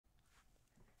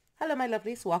Hello, my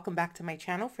lovelies. Welcome back to my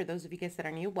channel. For those of you guys that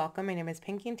are new, welcome. My name is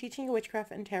Pinky, and teaching you witchcraft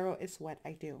and tarot is what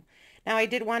I do. Now, I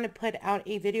did want to put out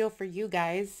a video for you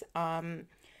guys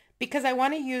because I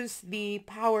want to use the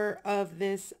power of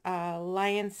this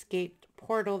Lionsgate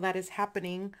portal that is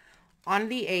happening on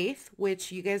the 8th,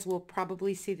 which you guys will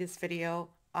probably see this video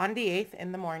on the 8th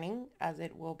in the morning as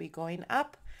it will be going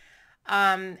up.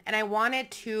 And I wanted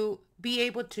to be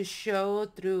able to show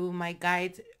through my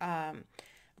guides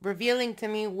revealing to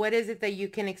me what is it that you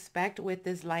can expect with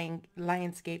this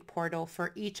Lionsgate portal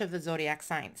for each of the zodiac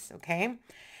signs. Okay,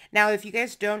 now if you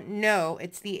guys don't know,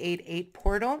 it's the 8/8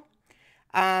 portal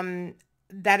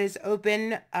that is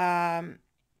open, that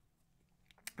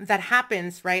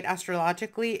happens right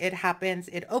astrologically. It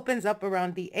opens up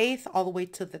around the 8th all the way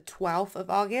to the 12th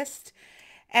of August,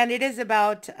 and it is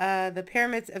about the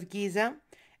pyramids of Giza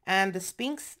and the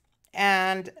Sphinx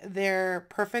and their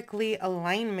perfectly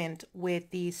alignment with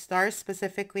the stars,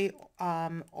 specifically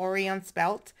Orion's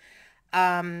belt,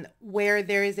 where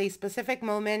there is a specific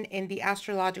moment in the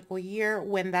astrological year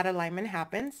when that alignment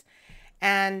happens,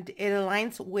 and it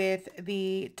aligns with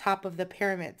the top of the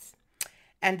pyramids.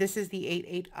 And this is the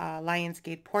 8/8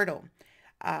 Lionsgate portal.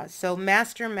 So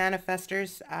master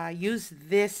manifestors use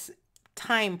this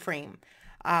time frame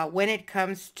when it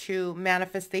comes to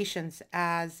manifestations,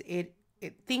 as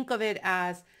think of it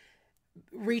as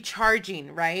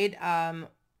recharging, right?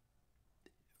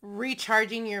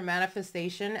 Recharging your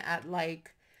manifestation at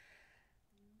like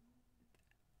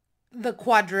the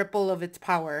quadruple of its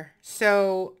power.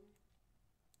 So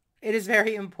it is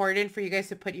very important for you guys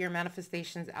to put your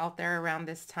manifestations out there around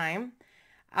this time,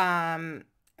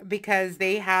 because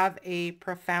they have a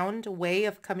profound way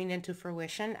of coming into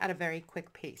fruition at a very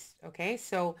quick pace. Okay,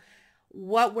 so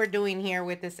what we're doing here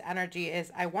with this energy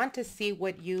is I want to see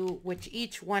which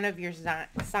each one of your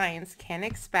signs can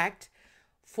expect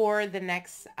for the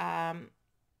next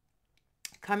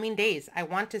coming days. I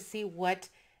want to see what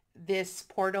this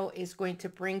portal is going to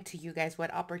bring to you guys,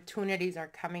 what opportunities are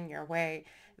coming your way,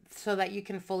 so that you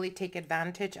can fully take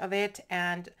advantage of it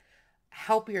and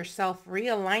help yourself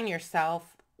realign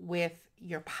yourself with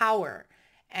your power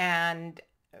and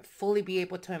fully be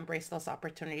able to embrace those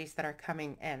opportunities that are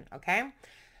coming in. Okay,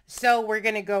 so we're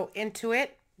going to go into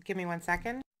it. Give me 1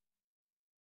 second.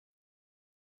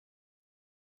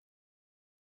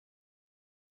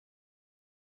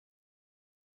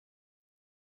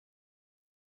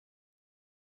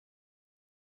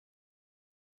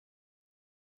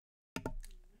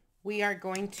 We are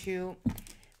going to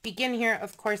begin here,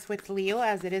 of course, with Leo,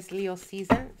 as it is Leo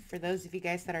season. For those of you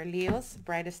guys that are Leos,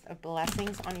 brightest of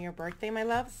blessings on your birthday, my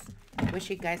loves. Wish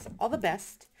you guys all the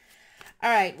best. All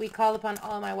right, we call upon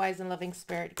all my wise and loving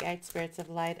spirit guides, spirits of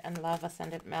light and love,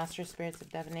 ascended master, spirits of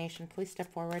divination. Please step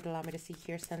forward. Allow me to see,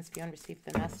 hear, sense, feel, and receive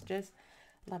the messages.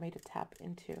 Allow me to tap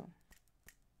into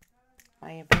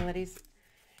my abilities.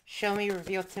 Show me,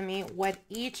 reveal to me what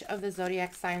each of the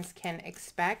zodiac signs can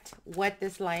expect, what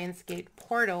this Lionsgate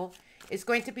portal is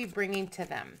going to be bringing to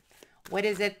them. What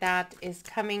is it that is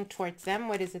coming towards them?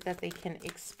 What is it that they can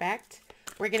expect?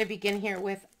 We're going to begin here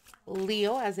with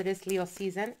Leo, as it is Leo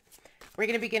season. We're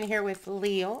going to begin here with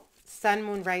Leo, Sun,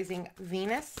 Moon, Rising,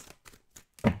 Venus.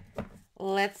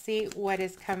 Let's see what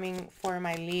is coming for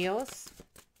my Leos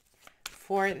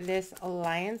for this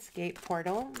Lionsgate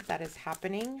portal that is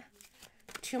happening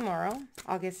tomorrow,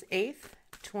 August 8th,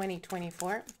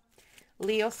 2024.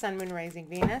 Leo, Sun, Moon, Rising,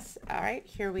 Venus. All right,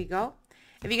 here we go.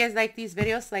 If you guys like these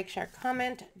videos, like, share,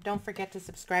 comment. Don't forget to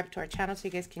subscribe to our channel so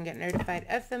you guys can get notified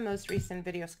of the most recent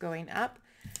videos going up.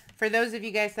 For those of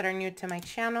you guys that are new to my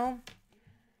channel,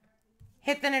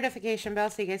 hit the notification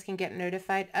bell so you guys can get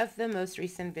notified of the most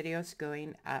recent videos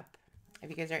going up.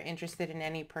 If you guys are interested in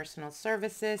any personal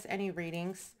services, any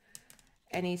readings,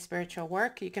 any spiritual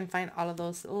work, you can find all of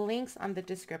those links on the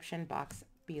description box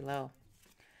below.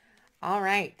 All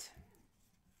right.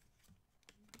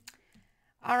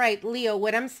 All right, Leo,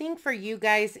 what I'm seeing for you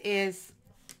guys is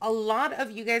a lot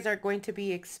of you guys are going to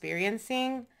be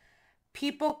experiencing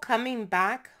people coming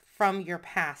back from your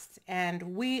past.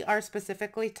 And we are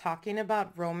specifically talking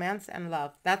about romance and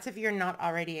love. That's if you're not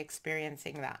already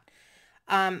experiencing that.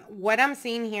 What I'm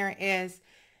seeing here is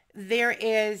there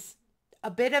is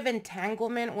a bit of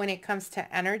entanglement when it comes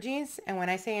to energies. And when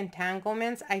I say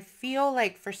entanglements, I feel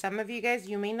like for some of you guys,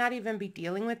 you may not even be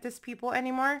dealing with these people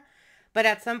anymore. But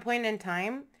at some point in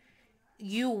time,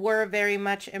 you were very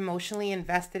much emotionally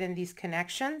invested in these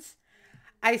connections.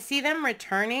 I see them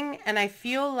returning, and I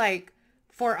feel like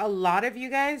for a lot of you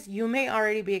guys, you may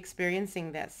already be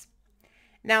experiencing this.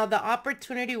 Now, the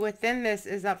opportunity within this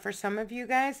is that for some of you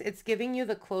guys, it's giving you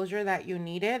the closure that you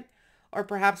needed, Or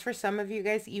perhaps for some of you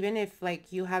guys, even if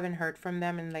like you haven't heard from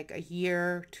them in like a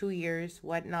year, 2 years,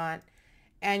 whatnot,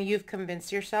 and you've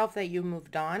convinced yourself that you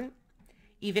moved on,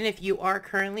 even if you are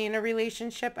currently in a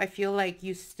relationship, I feel like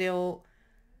you still,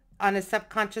 on a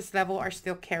subconscious level, are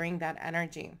still carrying that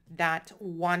energy, that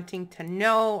wanting to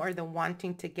know or the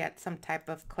wanting to get some type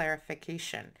of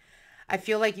clarification. I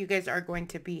feel like you guys are going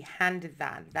to be handed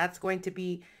that. That's going to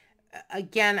be,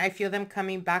 again, I feel them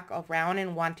coming back around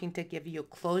and wanting to give you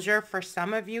closure. For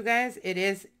some of you guys, it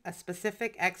is a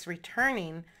specific ex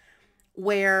returning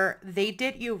where they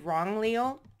did you wrong,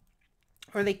 Leo,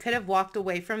 or they could have walked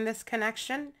away from this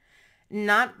connection,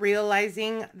 not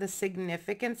realizing the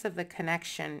significance of the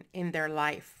connection in their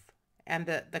life and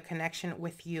the connection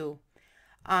with you.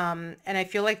 And I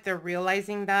feel like they're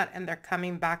realizing that and they're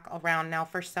coming back around. Now,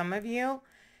 for some of you,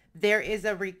 there is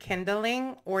a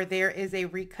rekindling or there is a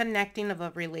reconnecting of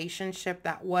a relationship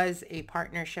that was a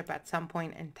partnership at some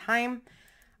point in time.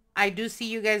 I do see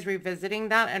you guys revisiting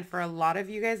that. And for a lot of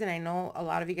you guys, and I know a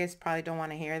lot of you guys probably don't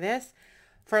want to hear this,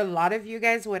 for a lot of you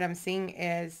guys, what I'm seeing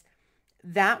is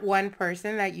that one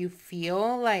person that you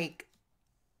feel like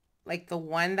the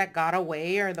one that got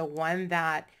away or the one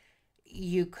that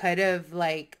you could have,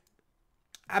 like,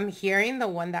 I'm hearing the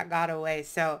one that got away.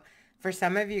 So for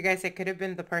some of you guys, it could have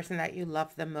been the person that you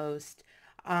love the most,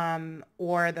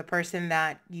 or the person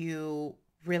that you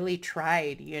really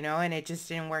tried, you know, and it just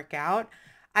didn't work out.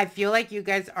 I feel like you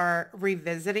guys are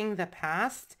revisiting the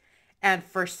past. And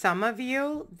for some of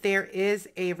you, there is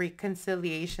a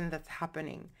reconciliation that's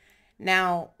happening.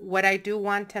 Now, what I do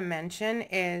want to mention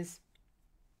is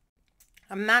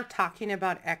I'm not talking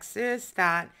about exes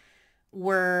that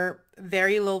were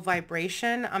very low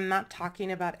vibration. I'm not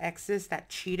talking about exes that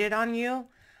cheated on you.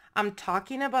 I'm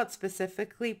talking about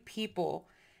specifically people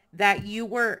that you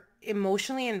were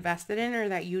emotionally invested in or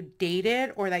that you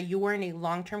dated or that you were in a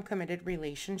long-term committed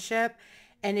relationship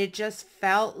and it just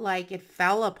felt like it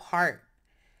fell apart.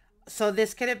 So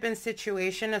this could have been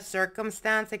situation, a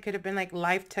circumstance. It could have been like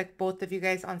life took both of you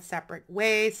guys on separate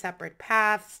ways, separate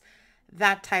paths,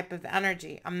 that type of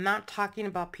energy. I'm not talking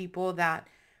about people that,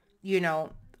 you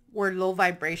know, were low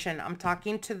vibration. I'm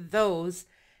talking to those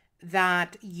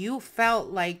that you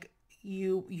felt like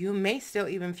you may still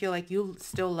even feel like you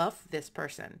still love this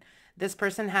person. This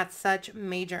person had such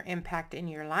major impact in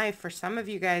your life. For some of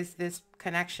you guys, this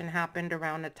connection happened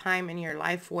around a time in your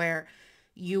life where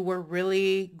you were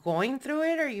really going through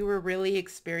it or you were really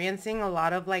experiencing a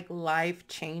lot of like life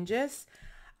changes.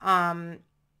 And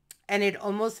it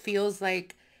almost feels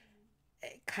like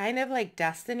kind of like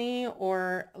destiny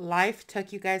or life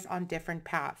took you guys on different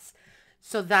paths.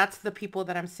 So that's the people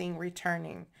that I'm seeing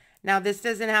returning. Now, this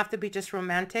doesn't have to be just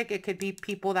romantic. It could be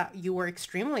people that you were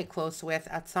extremely close with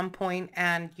at some point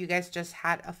and you guys just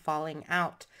had a falling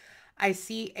out. I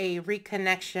see a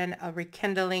reconnection, a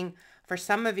rekindling. For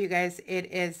some of you guys,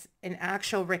 it is an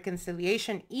actual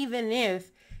reconciliation, even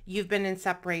if you've been in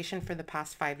separation for the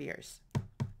past 5 years.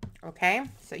 Okay,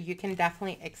 so you can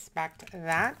definitely expect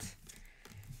that.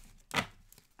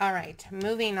 All right,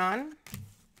 moving on.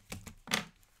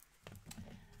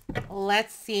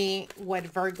 Let's see what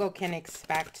Virgo can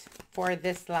expect for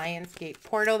this Lionsgate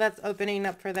portal that's opening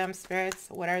up for them, spirits.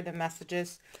 What are the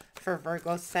messages for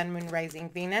Virgo, Sun, Moon, Rising,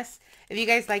 Venus? If you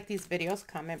guys like these videos,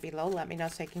 comment below. Let me know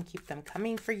so I can keep them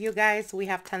coming for you guys. We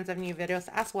have tons of new videos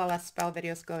as well as spell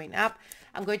videos going up.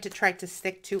 I'm going to try to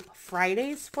stick to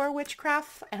Fridays for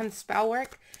witchcraft and spell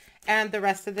work. And the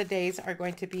rest of the days are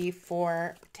going to be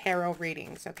for tarot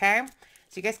readings, okay?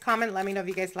 So you guys comment, let me know if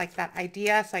you guys like that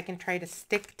idea so I can try to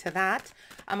stick to that.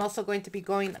 I'm also going to be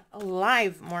going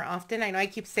live more often. I know I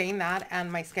keep saying that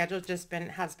and my schedule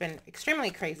has been extremely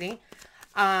crazy.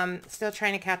 Still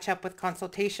trying to catch up with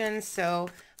consultations. So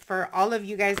for all of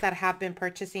you guys that have been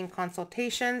purchasing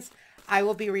consultations, I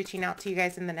will be reaching out to you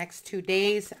guys in the next 2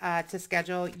 days to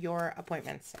schedule your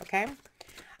appointments, okay?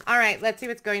 All right, let's see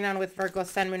what's going on with Virgo,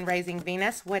 Sun, Moon, Rising,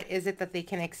 Venus. What is it that they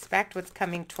can expect? What's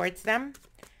coming towards them?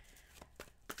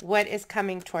 What is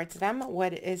coming towards them?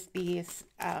 What is the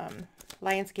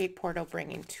Lionsgate portal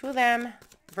bringing to them?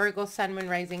 Virgo, Sun, Moon,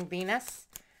 Rising, Venus.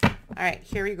 All right,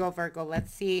 here we go, Virgo.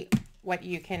 Let's see what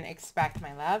you can expect,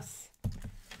 my loves.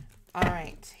 All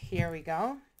right, here we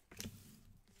go.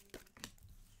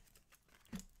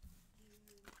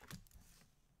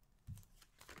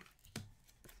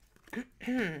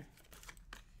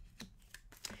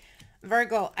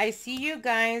 Virgo, I see you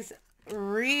guys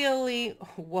really,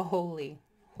 holy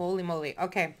moly.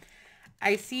 Okay,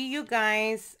 I see you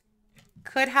guys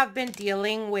could have been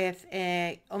dealing with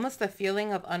almost a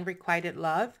feeling of unrequited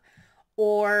love,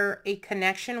 or a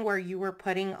connection where you were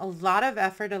putting a lot of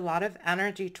effort, a lot of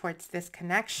energy towards this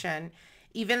connection,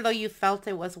 even though you felt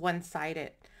it was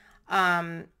one-sided.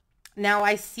 Now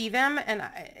I see them and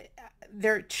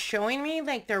they're showing me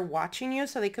like they're watching you.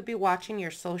 So they could be watching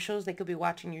your socials. They could be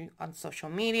watching you on social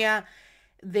media.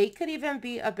 They could even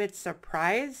be a bit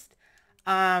surprised,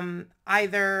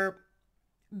 either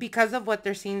because of what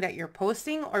they're seeing that you're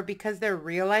posting, or because they're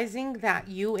realizing that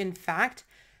you, in fact,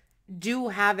 do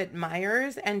have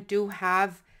admirers and do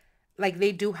have, like,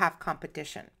 they do have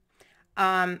competition.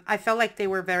 I felt like they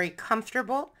were very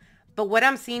comfortable, but what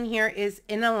I'm seeing here is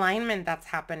an alignment that's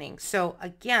happening. So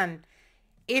again,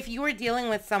 if you were dealing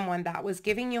with someone that was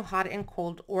giving you hot and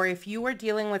cold, or if you were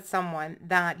dealing with someone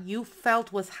that you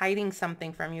felt was hiding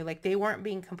something from you, like they weren't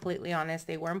being completely honest,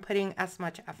 they weren't putting as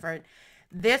much effort,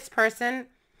 this person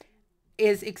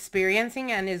is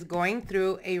experiencing and is going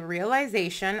through a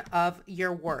realization of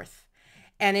your worth.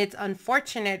 And it's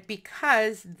unfortunate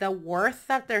because the worth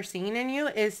that they're seeing in you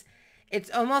is, it's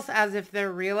almost as if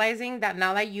they're realizing that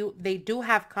now that they do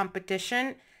have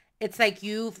competition, it's like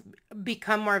you've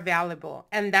become more valuable.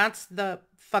 And that's the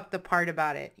fucked up part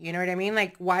about it. You know what I mean?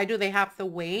 Like, why do they have to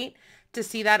wait to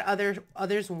see that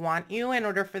others want you in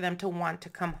order for them to want to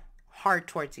come hard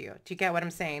towards you? Do you get what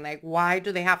I'm saying? Like, why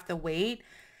do they have to wait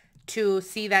to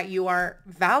see that you are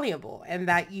valuable and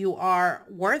that you are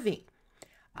worthy?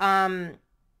 Now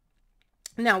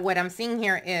what I'm seeing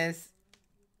here is,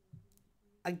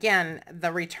 again,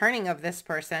 the returning of this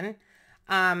person.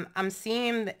 I'm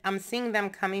seeing them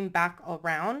coming back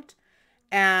around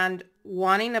and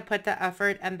wanting to put the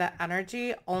effort and the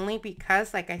energy, only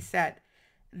because, like I said,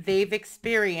 they've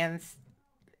experienced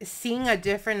seeing a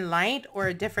different light or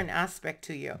a different aspect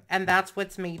to you. And that's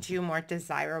what's made you more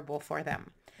desirable for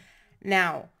them.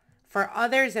 Now, for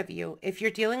others of you, if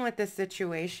you're dealing with this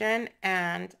situation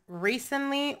and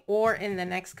recently or in the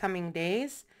next coming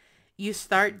days, you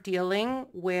start dealing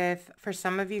with, for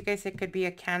some of you guys, it could be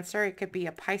a Cancer, it could be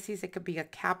a Pisces, it could be a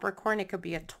Capricorn, it could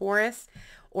be a Taurus,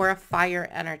 or a fire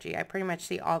energy. I pretty much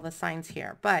see all the signs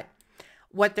here. But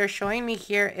what they're showing me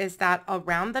here is that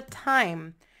around the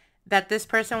time that this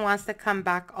person wants to come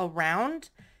back around,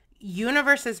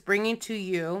 universe is bringing to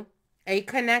you a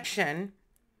connection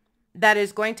that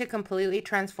is going to completely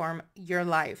transform your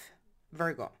life,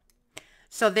 Virgo.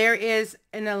 So there is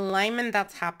an alignment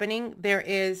that's happening. There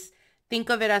is, think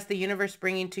of it as the universe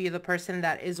bringing to you the person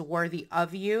that is worthy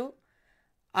of you.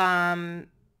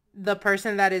 The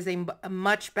person that is a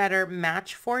much better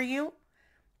match for you.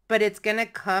 But it's going to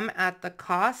come at the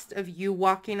cost of you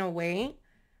walking away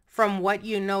from what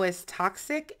you know is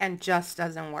toxic and just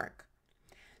doesn't work.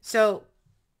 So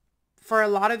for a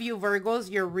lot of you Virgos,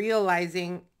 you're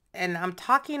realizing, and I'm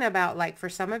talking about, like, for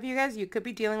some of you guys, you could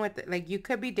be dealing with, like, you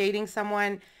could be dating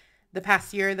someone the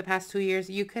past year, the past 2 years.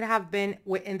 You could have been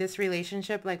in this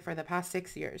relationship like for the past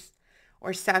 6 years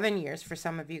or 7 years for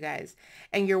some of you guys.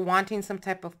 And you're wanting some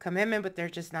type of commitment, but they're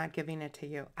just not giving it to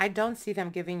you. I don't see them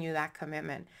giving you that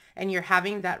commitment. And you're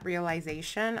having that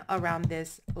realization around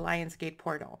this Lionsgate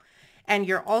portal. And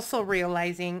you're also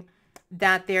realizing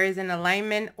that there is an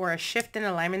alignment or a shift in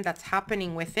alignment that's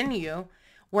happening within you,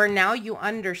 where now you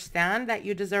understand that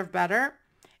you deserve better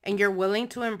and you're willing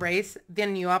to embrace the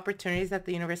new opportunities that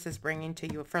the universe is bringing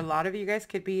to you. For a lot of you guys,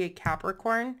 could be a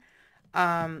Capricorn,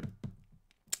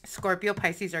 Scorpio,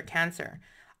 Pisces, or Cancer,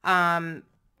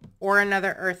 or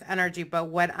another earth energy. But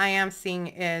what I am seeing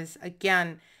is,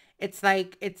 again, it's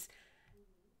like,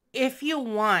 if you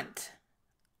want,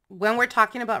 when we're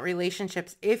talking about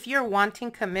relationships, if you're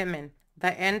wanting commitment,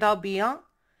 the end all be all,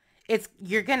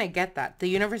 you're going to get that. The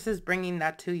universe is bringing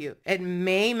that to you. It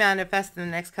may manifest in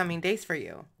the next coming days for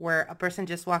you, where a person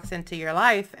just walks into your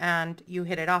life and you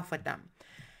hit it off with them.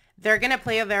 They're going to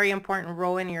play a very important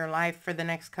role in your life for the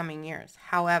next coming years.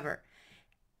 However,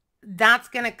 that's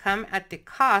going to come at the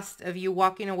cost of you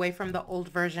walking away from the old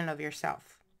version of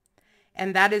yourself.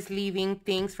 And that is leaving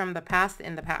things from the past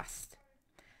in the past.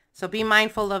 So be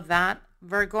mindful of that,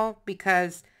 Virgo,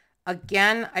 because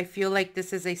again, I feel like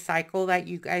this is a cycle that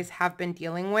you guys have been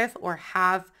dealing with or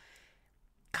have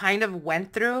kind of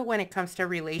went through when it comes to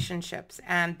relationships.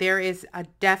 And there is a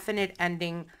definite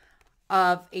ending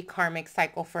of a karmic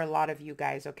cycle for a lot of you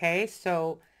guys, okay?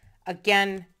 So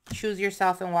again, choose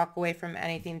yourself and walk away from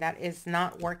anything that is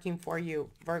not working for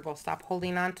you, Virgo. Stop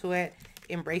holding on to it.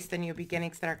 Embrace the new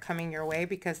beginnings that are coming your way,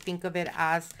 because think of it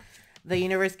as the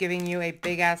universe giving you a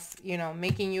big ass,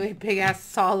 making you a big ass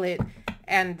solid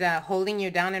and holding you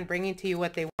down and bringing to you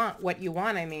what you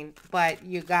want, I mean. But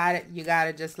you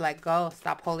gotta just let go.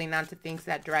 Stop holding on to things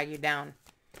that drag you down.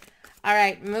 All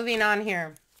right, moving on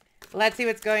here. Let's see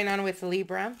what's going on with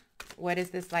Libra. What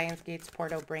is this Lionsgate's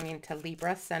portal bringing to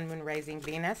Libra, Sun, Moon, Rising,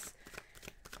 Venus?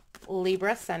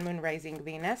 Libra, Sun, Moon, Rising,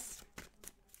 Venus.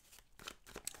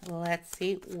 Let's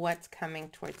see what's coming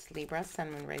towards Libra,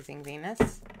 Sun, Moon, Rising,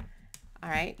 Venus. All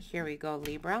right, here we go,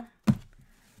 Libra.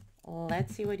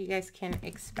 Let's see what you guys can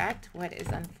expect. What is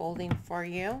unfolding for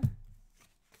you?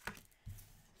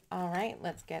 All right,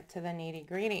 let's get to the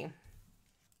nitty-gritty.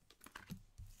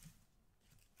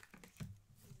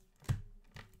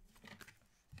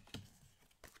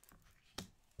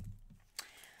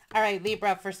 All right,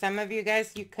 Libra, for some of you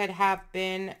guys, you could have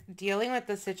been dealing with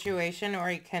a situation or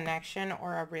a connection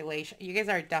or a relation. You guys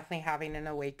are definitely having an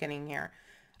awakening here.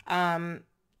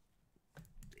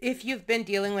 If you've been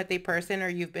dealing with a person, or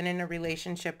you've been in a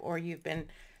relationship, or you've been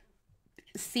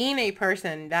seeing a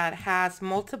person that has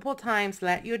multiple times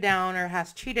let you down or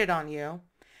has cheated on you,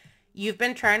 you've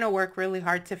been trying to work really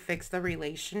hard to fix the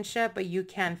relationship, but you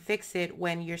can't fix it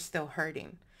when you're still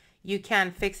hurting. You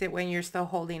can't fix it when you're still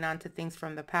holding on to things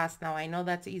from the past. Now, I know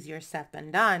that's easier said than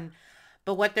done,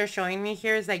 but what they're showing me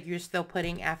here is that you're still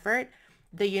putting effort.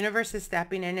 The universe is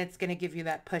stepping in. It's going to give you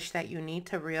that push that you need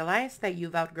to realize that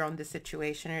you've outgrown the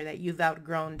situation, or that you've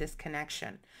outgrown this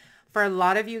connection. For a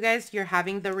lot of you guys, you're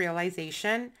having the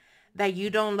realization that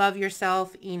you don't love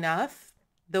yourself enough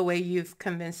the way you've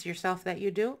convinced yourself that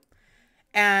you do.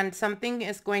 And something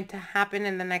is going to happen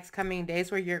in the next coming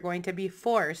days where you're going to be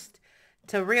forced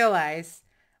to realize,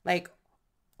 like,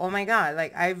 oh my God,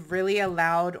 like I've really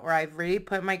allowed, or I've really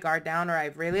put my guard down, or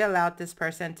I've really allowed this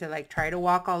person to like try to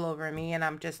walk all over me, and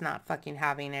I'm just not fucking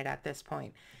having it at this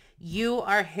point.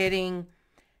 You're hitting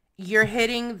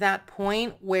that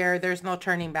point where there's no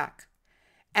turning back.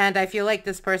 And I feel like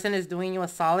this person is doing you a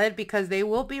solid, because they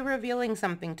will be revealing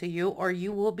something to you, or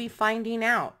you will be finding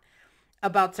out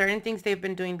about certain things they've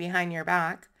been doing behind your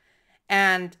back.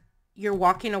 And you're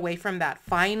walking away from that.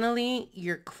 Finally,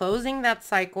 you're closing that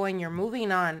cycle and you're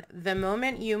moving on. The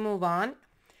moment you move on,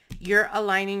 you're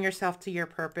aligning yourself to your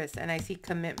purpose. And I see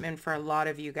commitment for a lot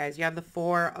of you guys. You have the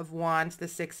Four of Wands, the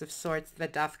Six of Swords, the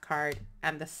Death card,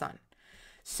 and the Sun.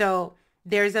 So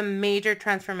there's a major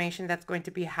transformation that's going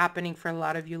to be happening for a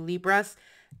lot of you Libras.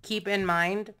 Keep in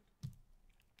mind,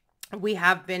 we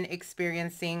have been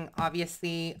experiencing,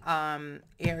 obviously,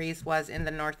 Aries was in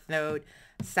the North Node.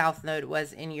 South Node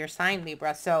was in your sign,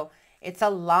 Libra. So it's a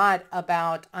lot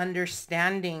about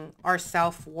understanding our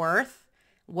self-worth,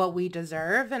 what we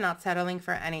deserve, and not settling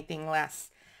for anything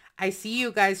less. I see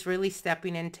you guys really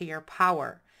stepping into your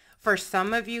power. For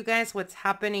some of you guys, what's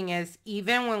happening is,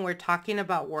 even when we're talking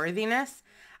about worthiness,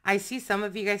 I see some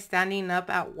of you guys standing up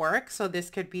at work. So this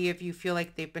could be if you feel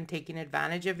like they've been taking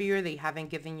advantage of you, or they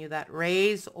haven't given you that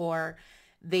raise, or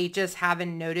they just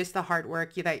haven't noticed the hard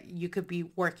work that you could be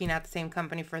working at the same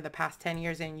company for the past 10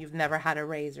 years and you've never had a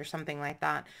raise or something like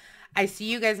that. I see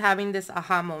you guys having this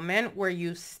aha moment where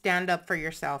you stand up for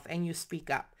yourself and you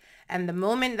speak up. And the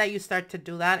moment that you start to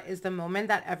do that is the moment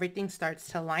that everything starts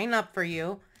to line up for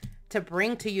you to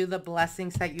bring to you the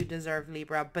blessings that you deserve,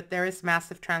 Libra. But there is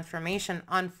massive transformation.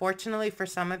 Unfortunately, for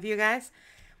some of you guys,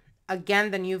 again,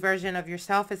 the new version of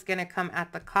yourself is going to come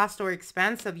at the cost or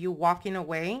expense of you walking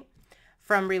away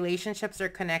from relationships or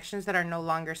connections that are no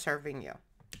longer serving you.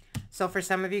 So for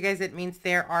some of you guys, it means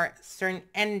there are certain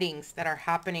endings that are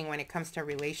happening when it comes to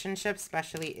relationships,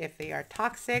 especially if they are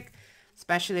toxic,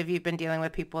 especially if you've been dealing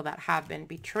with people that have been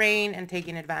betraying and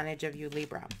taking advantage of you,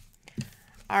 Libra.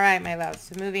 All right, my loves.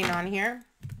 So moving on here.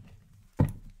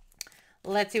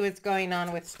 Let's see what's going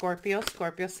on with Scorpio.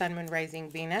 Scorpio, Sun, Moon, Rising,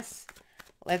 Venus.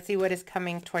 Let's see what is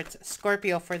coming towards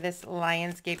Scorpio for this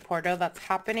Lionsgate portal that's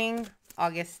happening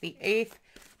August the 8th,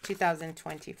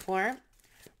 2024.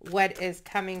 What is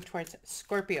coming towards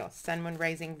Scorpio, Sun, Moon,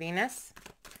 Rising, Venus?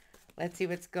 Let's see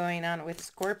what's going on with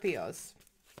Scorpios.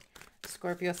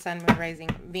 Scorpio, Sun, Moon, Rising,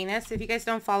 Venus. If you guys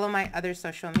don't follow my other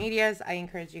social medias, I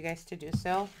encourage you guys to do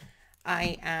so.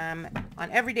 I am on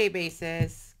everyday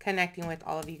basis connecting with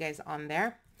all of you guys on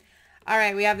there. All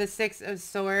right, we have the Six of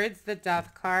Swords, the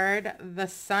Death card, the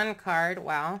Sun card.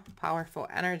 Wow, powerful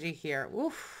energy here.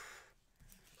 Oof.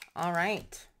 All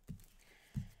right.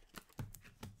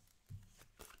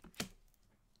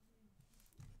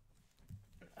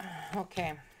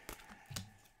 Okay.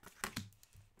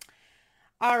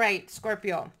 All right,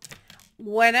 Scorpio.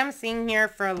 What I'm seeing here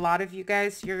for a lot of you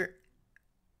guys, I'm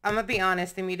gonna be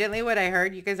honest, immediately what I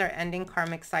heard, you guys are ending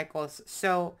karmic cycles.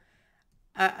 So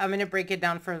I'm gonna break it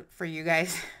down for you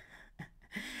guys.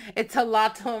 It's a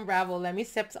lot to unravel. Let me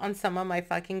sip on some of my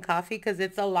fucking coffee because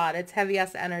it's a lot. It's heavy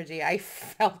ass energy. I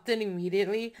felt it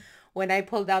immediately when I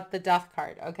pulled out the Death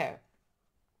card. Okay.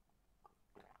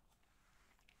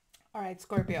 All right,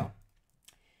 Scorpio.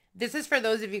 This is for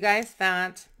those of you guys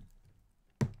that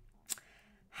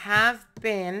have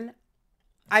been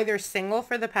either single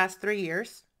for the past 3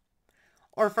 years,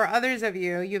 or for others of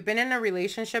you, you've been in a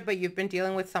relationship, but you've been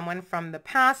dealing with someone from the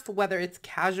past, whether it's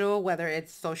casual, whether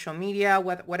it's social media,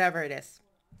 whatever it is.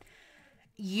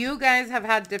 You guys have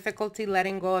had difficulty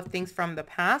letting go of things from the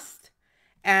past,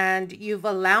 and you've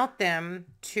allowed them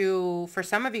to, for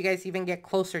some of you guys, even get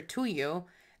closer to you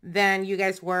than you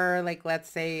guys were, like, let's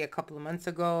say a couple of months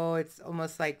ago. It's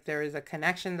almost like there is a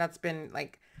connection that's been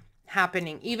like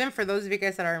happening, even for those of you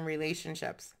guys that are in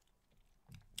relationships.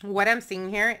 What I'm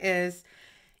seeing here is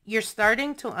you're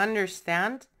starting to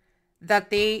understand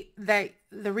that the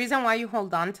reason why you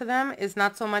hold on to them is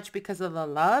not so much because of the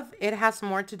love. It has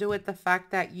more to do with the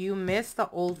fact that you miss the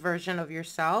old version of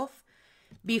yourself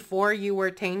before you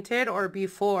were tainted or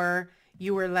before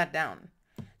you were let down.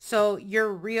 So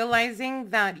you're realizing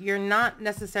that you're not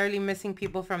necessarily missing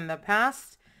people from the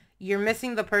past. You're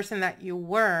missing the person that you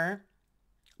were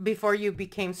before you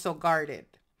became so guarded.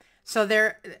 So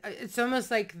it's almost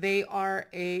like they are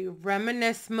a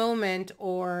reminisce moment,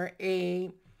 or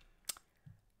a,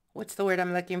 what's the word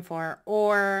I'm looking for?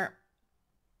 Or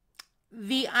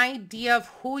the idea of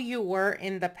who you were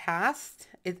in the past.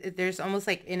 There's almost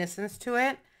like innocence to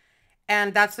it.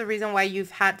 And that's the reason why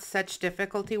you've had such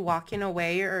difficulty walking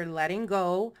away or letting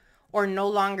go, or no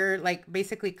longer, like,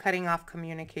 basically cutting off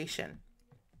communication.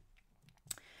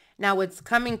 Now, what's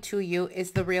coming to you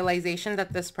is the realization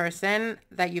that this person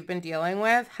that you've been dealing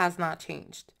with has not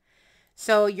changed.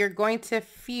 So you're going to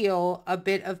feel a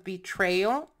bit of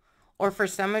betrayal, or for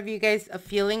some of you guys, a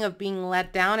feeling of being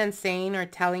let down and saying or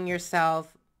telling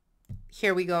yourself,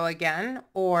 here we go again,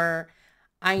 or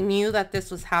I knew that this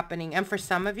was happening. And for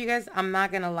some of you guys, I'm not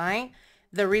going to lie,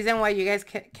 the reason why you guys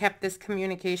kept this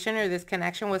communication or this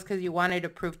connection was because you wanted to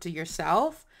prove to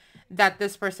yourself that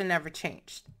this person never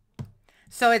changed.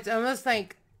 So it's almost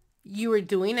like you were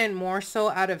doing it more so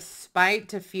out of spite,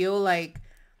 to feel like,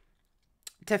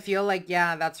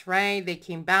 yeah, that's right, they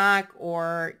came back,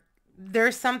 or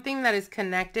there's something that is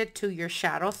connected to your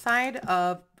shadow side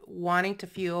of wanting to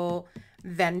feel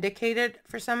vindicated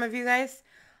for some of you guys.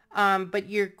 But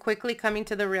you're quickly coming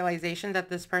to the realization that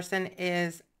this person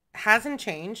hasn't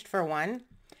changed, for one,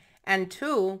 and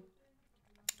two,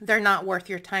 they're not worth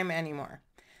your time anymore.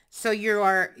 So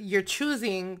you're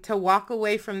choosing to walk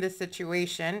away from this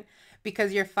situation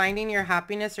because you're finding your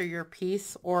happiness or your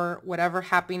peace, or whatever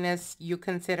happiness you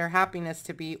consider happiness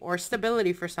to be, or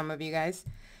stability for some of you guys.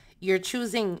 You're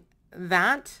choosing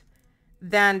that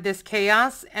than this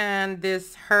chaos and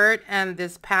this hurt and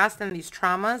this past and these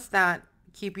traumas that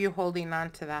keep you holding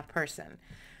on to that person.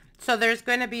 So there's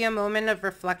going to be a moment of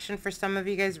reflection for some of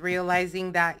you guys,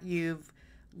 realizing that you've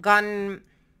gotten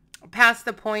past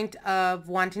the point of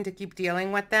wanting to keep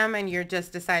dealing with them, and you're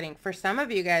just deciding. For some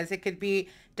of you guys, it could be,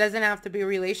 doesn't have to be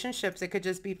relationships, it could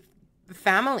just be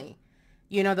family.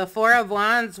 You know, the Four of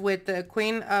Wands with the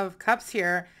Queen of Cups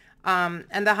here,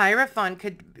 and the Hierophant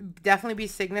could definitely be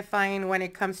signifying when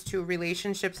it comes to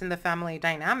relationships in the family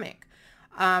dynamic.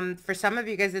 For some of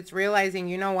you guys, it's realizing,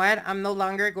 you know what, I'm no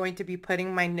longer going to be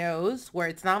putting my nose where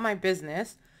it's not my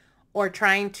business, or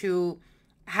trying to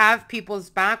have people's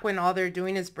back when all they're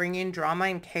doing is bringing drama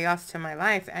and chaos to my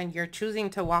life. And you're choosing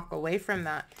to walk away from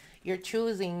that. You're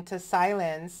choosing to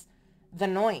silence the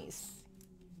noise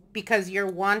because you're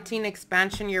wanting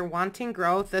expansion. You're wanting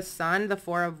growth. The Sun, the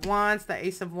Four of Wands, the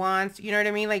Ace of Wands, you know what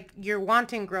I mean? Like, you're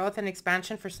wanting growth and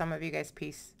expansion. For some of you guys,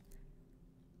 peace.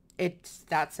 It's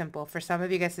that simple. For some of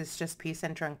you guys, it's just peace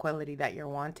and tranquility that you're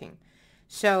wanting.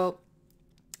 So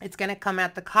it's going to come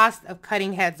at the cost of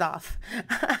cutting heads off.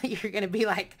 You're going to be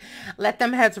like, let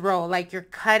them heads roll. Like, you're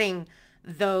cutting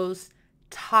those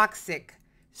toxic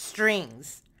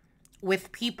strings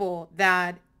with people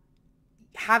that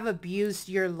have abused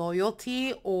your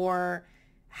loyalty or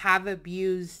have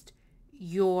abused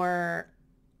your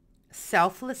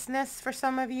selflessness for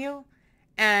some of you.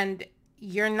 And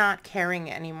you're not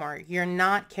caring anymore. You're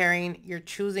not caring. You're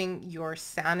choosing your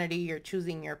sanity. You're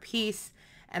choosing your peace.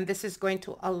 And this is going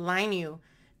to align you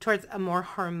towards a more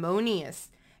harmonious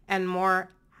and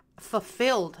more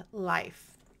fulfilled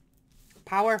life.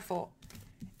 Powerful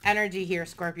energy here,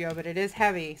 Scorpio, but it is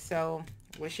heavy. So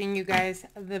wishing you guys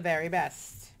the very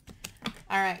best.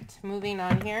 All right, moving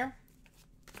on here.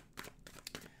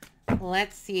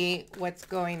 Let's see what's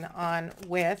going on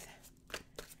with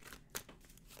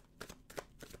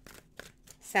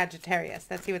Sagittarius.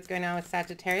 Let's see what's going on with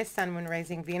Sagittarius, Sun, Moon,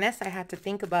 Rising, Venus. I had to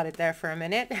think about it there for a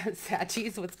minute.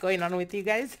 Saggies, what's going on with you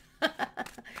guys? All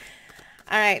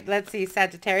right, let's see.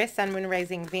 Sagittarius, Sun, Moon,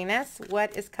 Rising, Venus.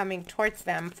 What is coming towards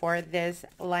them for this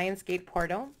Lionsgate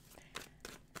portal?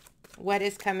 What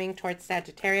is coming towards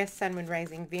Sagittarius, Sun, Moon,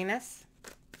 Rising, Venus?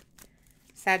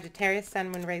 Sagittarius, Sun,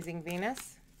 Moon, Rising,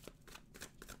 Venus.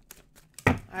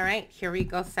 All right, here we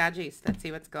go, Saggies. Let's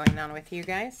see what's going on with you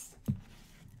guys.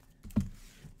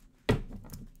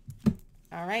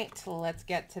 All right, so let's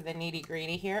get to the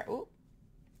nitty-gritty here. Ooh.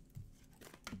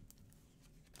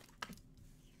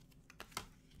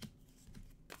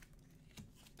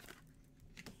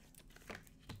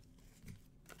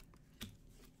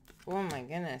 Oh my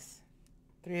goodness.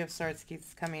 Three of Swords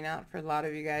keeps coming out for a lot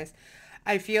of you guys.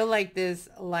 I feel like this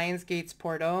Lionsgate's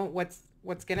portal,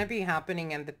 what's going to be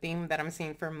happening, and the theme that I'm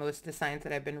seeing for most of the signs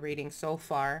that I've been reading so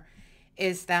far,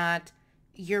 is that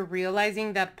you're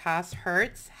realizing that past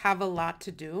hurts have a lot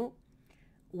to do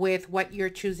with what you're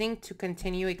choosing to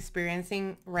continue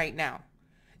experiencing right now.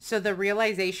 So the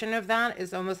realization of that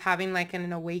is almost having like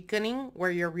an awakening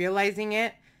where you're realizing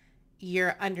it,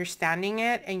 you're understanding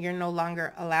it, and you're no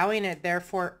longer allowing it,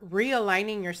 therefore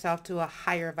realigning yourself to a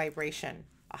higher vibration,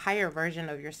 a higher version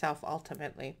of yourself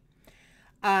ultimately.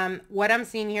 What I'm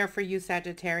seeing here for you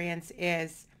Sagittarians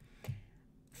is,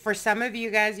 for some of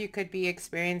you guys, you could be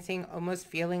experiencing almost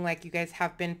feeling like you guys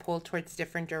have been pulled towards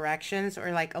different directions,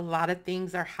 or like a lot of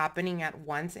things are happening at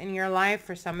once in your life.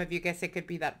 For some of you guys, it could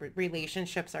be that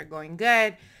relationships are going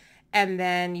good, and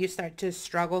then you start to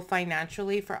struggle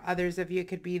financially. For others of you, it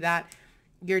could be that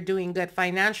you're doing good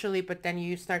financially, but then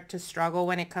you start to struggle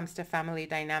when it comes to family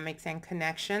dynamics and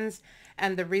connections.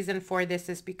 And the reason for this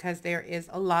is because there is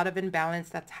a lot of imbalance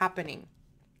that's happening.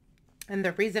 And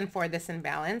the reason for this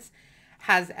imbalance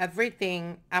has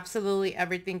everything, absolutely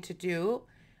everything to do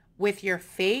with your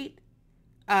faith,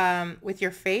 with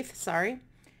your faith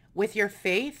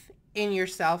in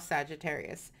yourself,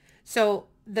 Sagittarius. So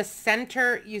the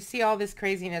center, you see all this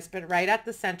craziness, but right at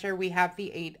the center, we have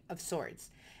the Eight of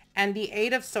Swords. And the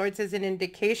Eight of Swords is an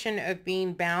indication of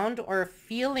being bound or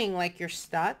feeling like you're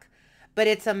stuck, but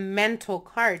it's a mental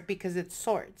card because it's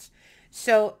swords.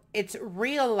 So it's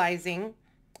realizing,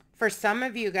 for some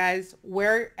of you guys,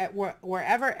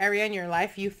 wherever area in your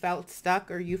life you felt stuck,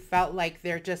 or you felt like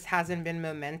there just hasn't been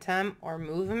momentum or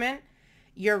movement,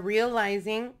 you're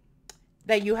realizing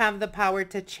that you have the power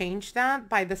to change that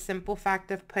by the simple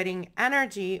fact of putting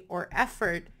energy or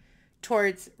effort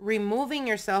towards removing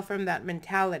yourself from that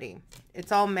mentality.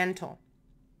 It's all mental.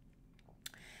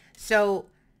 So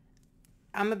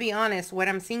I'm gonna be honest, what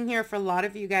I'm seeing here for a lot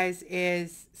of you guys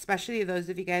is, especially those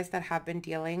of you guys that have been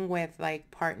dealing with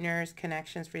like partners,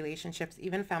 connections, relationships,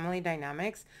 even family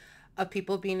dynamics, of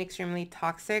people being extremely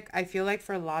toxic. I feel like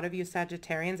for a lot of you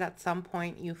Sagittarians, at some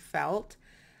point you felt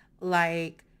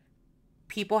like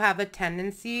people have a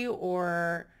tendency,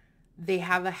 or they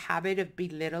have a habit of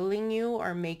belittling you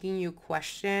or making you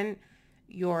question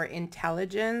your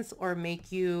intelligence, or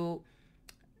make you,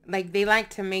 like, they like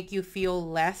to make you feel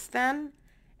less than.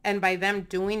 And by them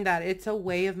doing that, it's a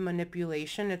way of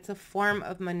manipulation. It's a form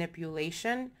of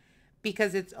manipulation,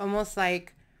 because it's almost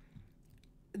like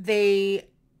they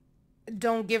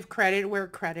don't give credit where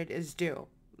credit is due.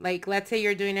 Like, let's say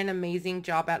you're doing an amazing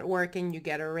job at work and you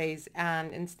get a raise,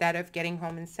 and instead of getting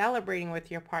home and celebrating with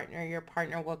your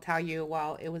partner will tell you,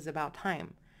 well, it was about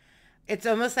time. It's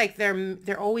almost like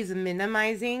they're always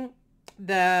minimizing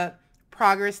the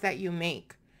progress that you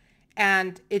make.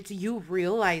 And it's you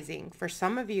realizing, for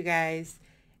some of you guys,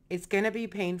 it's going to be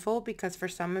painful, because for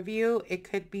some of you, it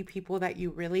could be people that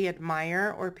you really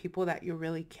admire or people that you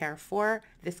really care for.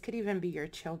 This could even be your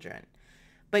children.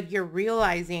 But you're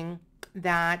realizing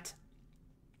that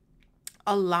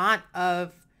a lot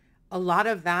of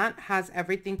that has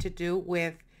everything to do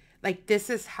with, like, this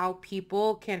is how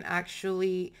people can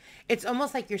actually, it's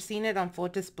almost like you're seeing it on full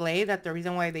display, that the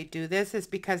reason why they do this is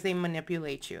because they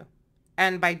manipulate you.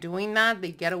 And by doing that,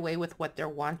 they get away with what they're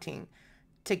wanting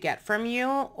to get from you,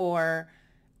 or,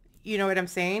 you know what I'm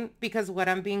saying? Because what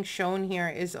I'm being shown here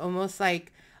is almost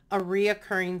like a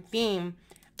reoccurring theme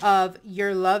of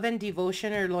your love and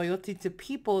devotion or loyalty to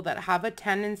people that have a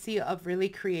tendency of really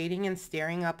creating and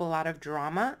stirring up a lot of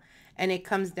drama. And it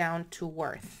comes down to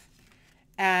worth.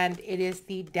 And it is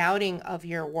the doubting of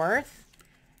your worth.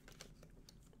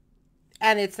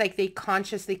 And it's like they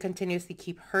consciously, continuously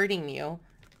keep hurting you,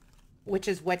 which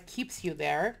is what keeps you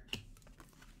there.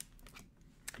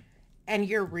 And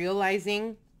you're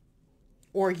realizing,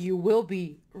 or you will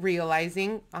be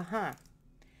realizing,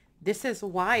 this is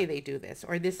why they do this,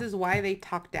 or this is why they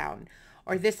talk down,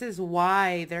 or this is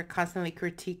why they're constantly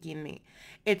critiquing me.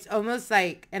 It's almost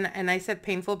like, and I said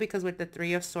painful because with the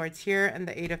Three of Swords here and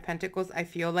the Eight of Pentacles, I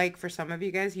feel like for some of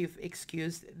you guys, you've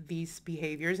excused these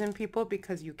behaviors in people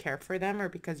because you care for them, or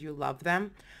because you love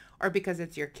them, or because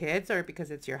it's your kids, or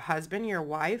because it's your husband, your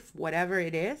wife, whatever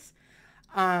it is.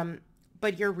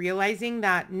 But you're realizing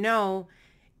that, no,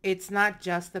 it's not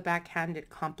just the backhanded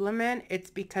compliment. It's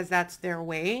because that's their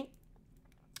way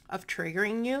of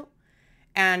triggering you.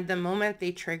 And the moment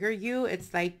they trigger you,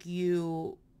 it's like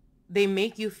they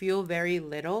make you feel very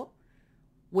little,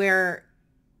 where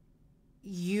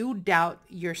you doubt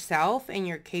yourself and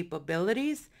your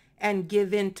capabilities and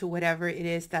give in to whatever it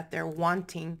is that they're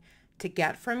wanting to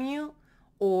get from you.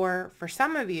 Or for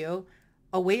some of you,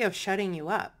 a way of shutting you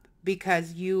up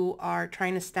because you are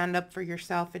trying to stand up for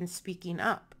yourself and speaking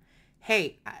up.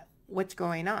 Hey, what's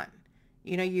going on?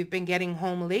 You know, you've been getting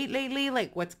home late lately,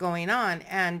 like what's going on?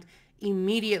 And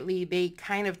immediately they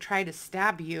kind of try to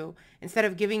stab you. Instead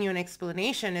of giving you an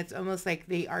explanation, it's almost like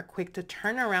they are quick to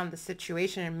turn around the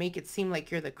situation and make it seem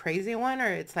like you're the crazy one, or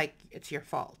it's like it's your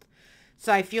fault.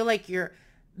 So I feel like you're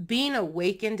being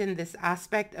awakened in this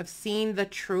aspect of seeing the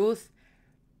truth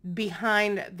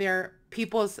behind their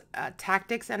people's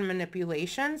tactics and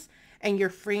manipulations, and you're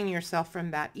freeing yourself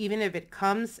from that, even if it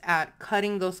comes at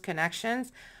cutting those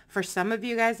connections. For some of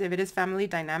you guys, if it is family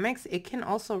dynamics, it can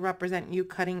also represent you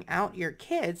cutting out your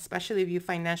kids, especially if you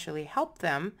financially help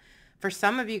them. For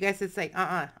some of you guys, it's like,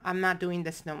 I'm not doing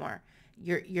this no more.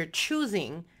 You're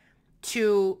choosing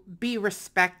to be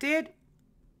respected,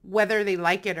 whether they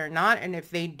like it or not. And if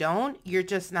they don't, you're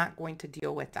just not going to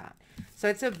deal with that. So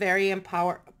it's a very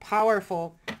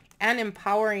powerful and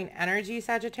empowering energy,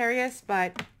 Sagittarius,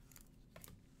 but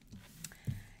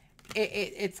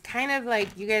it's kind of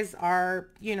like you guys are,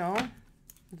 you know,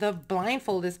 the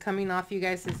blindfold is coming off you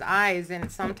guys' eyes,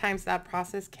 and sometimes that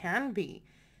process can be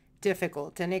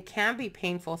difficult and it can be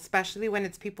painful, especially when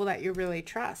it's people that you really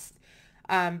trust.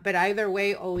 But either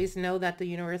way, always know that the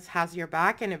universe has your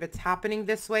back, and if it's happening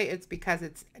this way, it's because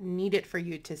it's needed for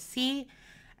you to see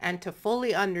and to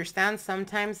fully understand.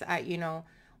 Sometimes, you know,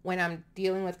 when I'm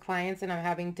dealing with clients and I'm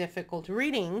having difficult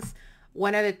readings,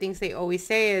 one of the things they always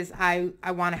say is, I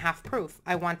want to have proof.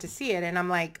 I want to see it. And I'm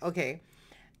like, okay,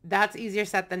 that's easier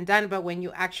said than done. But when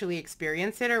you actually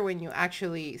experience it, or when you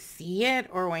actually see it,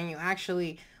 or when you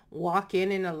actually walk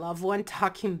in a loved one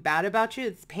talking bad about you,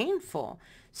 it's painful.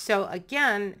 So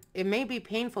again, it may be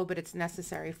painful, but it's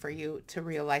necessary for you to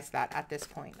realize that at this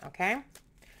point. Okay.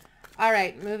 All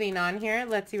right, moving on here.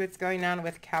 Let's see what's going on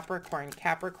with Capricorn.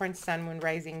 Capricorn, Sun, Moon,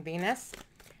 Rising, Venus.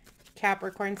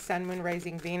 Capricorn, Sun, Moon,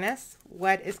 Rising, Venus.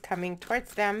 What is coming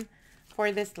towards them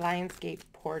for this Lionsgate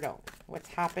portal? What's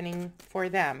happening for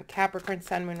them? Capricorn,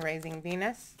 Sun, Moon, Rising,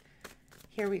 Venus.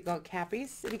 Here we go,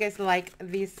 Cappies. If you guys like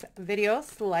these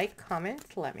videos, like, comment,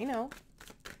 let me know.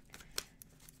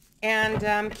 And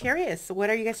I'm curious, what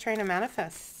are you guys trying to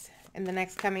manifest in the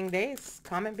next coming days?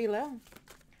 Comment below.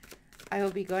 I will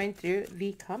be going through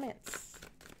the comments.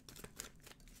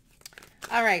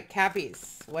 All right,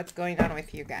 Cappies, what's going on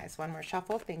with you guys? One more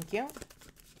shuffle, thank you.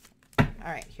 All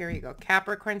right, here you go.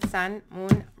 Capricorn, Sun,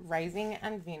 Moon, Rising,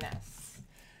 and Venus.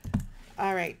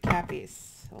 All right,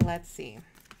 Cappies, let's see.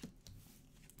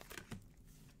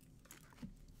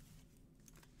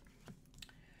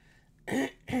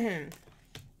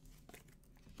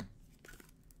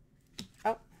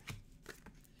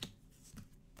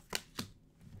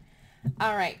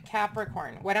 All right,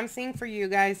 Capricorn, what I'm seeing for you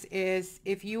guys is,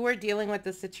 if you were dealing with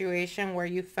the situation where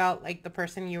you felt like the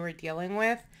person you were dealing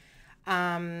with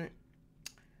had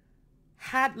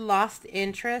lost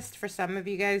interest, for some of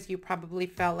you guys, you probably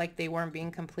felt like they weren't being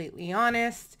completely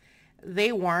honest.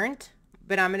 They weren't,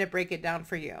 but I'm going to break it down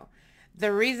for you.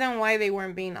 The reason why they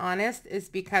weren't being honest is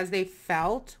because they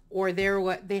felt, or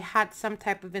they had some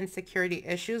type of insecurity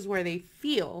issues where they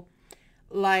feel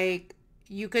like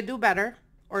you could do better,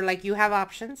 or like you have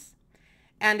options.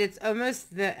 And it's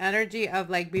almost the energy of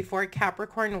like, before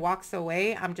Capricorn walks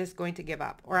away, I'm just going to give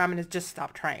up, or I'm going to just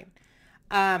stop trying.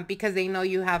 Because they know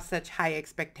you have such high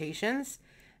expectations.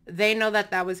 They know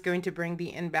that that was going to bring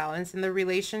the imbalance in the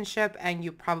relationship, and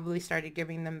you probably started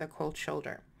giving them the cold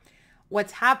shoulder.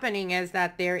 What's happening is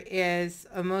that there is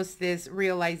almost this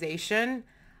realization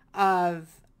of,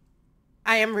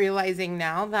 I am realizing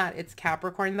now that it's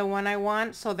Capricorn, the one I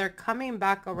want. So they're coming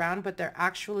back around, but they're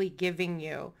actually giving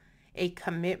you a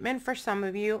commitment for some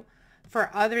of you.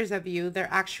 For others of you, they're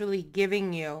actually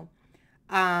giving you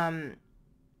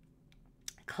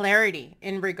clarity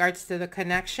in regards to the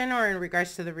connection, or in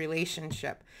regards to the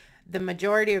relationship. The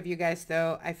majority of you guys,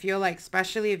 though, I feel like,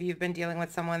 especially if you've been dealing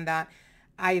with someone that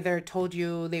either told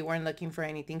you they weren't looking for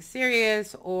anything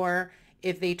serious, or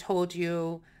if they told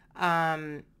you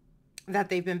that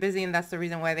they've been busy and that's the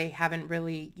reason why they haven't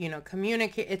really, you know,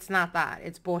 communicate. It's not that.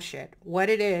 It's bullshit. What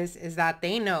it is that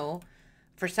they know,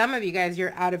 for some of you guys,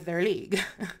 you're out of their league.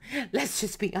 Let's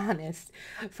just be honest.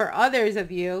 For others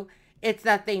of you, it's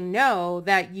that they know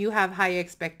that you have high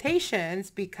expectations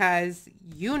because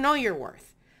you know your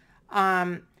worth.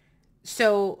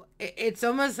 So it's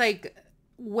almost like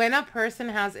when a person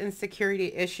has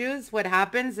insecurity issues, what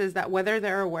happens is that whether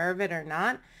they're aware of it or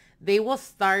not, they will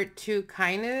start to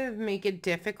kind of make it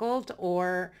difficult,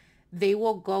 or they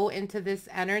will go into this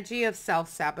energy of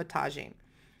self-sabotaging.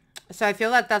 So I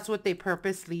feel that that's what they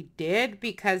purposely did,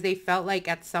 because they felt like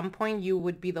at some point you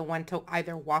would be the one to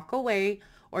either walk away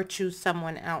or choose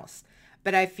someone else.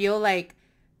 But I feel like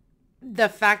the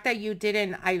fact that you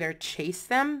didn't either chase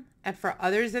them, and for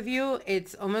others of you,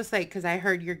 it's almost like, because I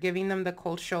heard you're giving them the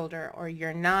cold shoulder, or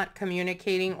you're not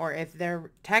communicating, or if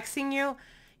they're texting you,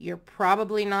 you're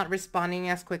probably not responding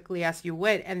as quickly as you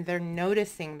would, and they're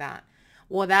noticing that.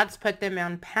 Well, that's put them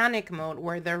on panic mode,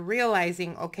 where they're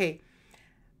realizing, okay,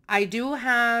 I do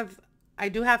have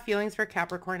feelings for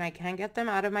Capricorn. I can't get them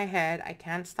out of my head. I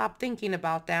can't stop thinking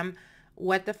about them.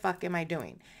 What the fuck am I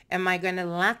doing? Am I going to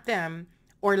let them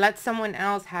or let someone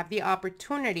else have the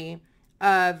opportunity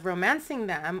of romancing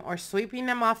them or sweeping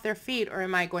them off their feet, or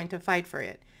am I going to fight for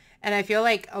it? And I feel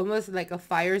like almost like a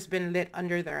fire's been lit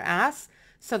under their ass.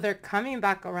 So they're coming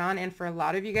back around. And for a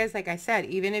lot of you guys, like I said,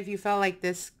 even if you felt like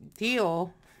this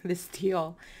deal,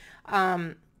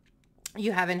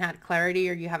 you haven't had clarity,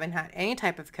 or you haven't had any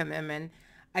type of commitment,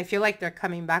 I feel like they're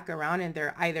coming back around, and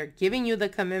they're either giving you the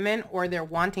commitment, or they're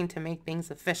wanting to make things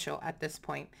official at this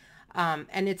point.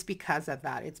 And it's because of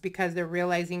that. It's because they're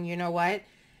realizing, you know what?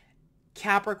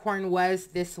 Capricorn was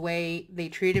this way. They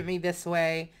treated me this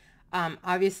way.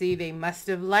 Obviously, they must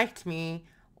have liked me.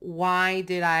 Why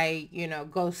did I,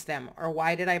 ghost them? Or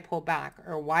why did I pull back?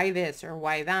 Or why this? Or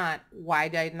why that? Why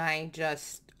didn't I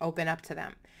just open up to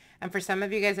them? And for some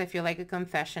of you guys, I feel like a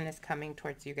confession is coming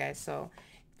towards you guys. So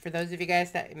for those of you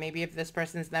guys that maybe if this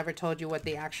person's never told you what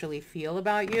they actually feel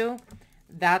about you,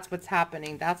 that's what's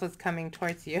happening. That's what's coming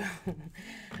towards you.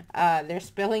 They're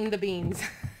spilling the beans.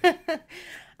 All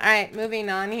right, moving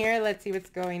on here. Let's see what's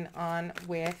going on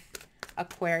with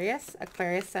Aquarius.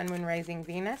 Aquarius, Sun, Moon, Rising,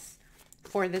 Venus.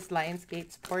 For this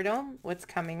Lionsgate's portal, what's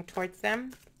coming towards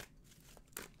them?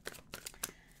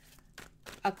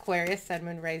 Aquarius, Sun,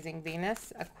 Moon, Rising,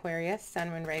 Venus. Aquarius, Sun,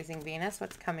 Moon, Rising, Venus.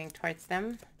 What's coming towards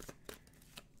them?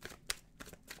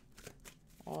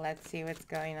 Let's see what's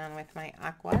going on with my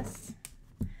Aquas.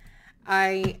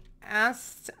 I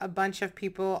asked a bunch of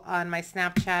people on my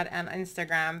Snapchat and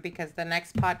Instagram, because the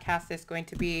next podcast is going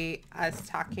to be us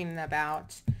talking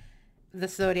about the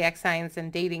zodiac signs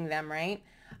and dating them, right?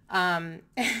 And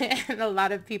a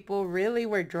lot of people really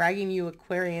were dragging you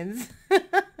Aquarians.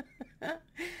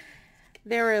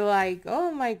 They were like,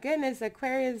 oh my goodness,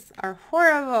 Aquarius are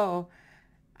horrible.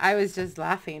 I was just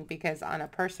laughing, because on a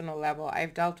personal level,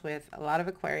 I've dealt with a lot of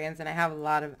Aquarians, and I have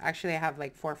actually I have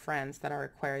like 4 friends that are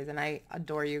Aquarius, and I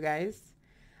adore you guys.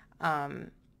 I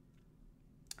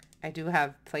do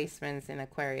have placements in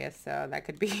Aquarius, so that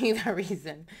could be the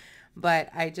reason. But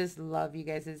I just love you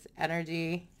guys'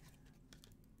 energy,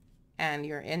 and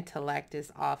your intellect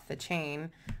is off the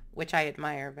chain, which I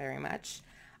admire very much.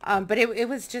 But it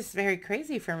was just very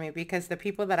crazy for me, because the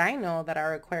people that I know that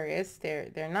are Aquarius,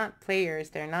 they're not players.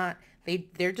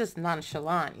 They're just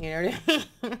nonchalant, you know what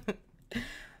I mean?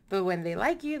 But when they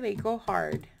like you, they go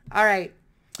hard. All right.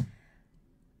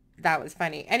 That was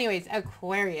funny. Anyways,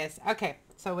 Aquarius. Okay,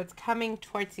 so what's coming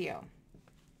towards you?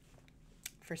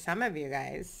 For some of you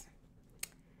guys,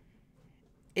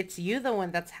 it's you the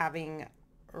one that's having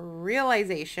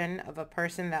realization of a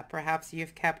person that perhaps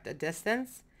you've kept a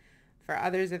distance. For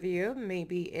others of you,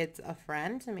 maybe it's a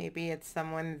friend. Maybe it's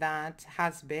someone that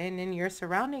has been in your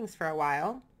surroundings for a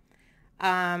while.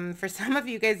 For some of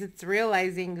you guys, it's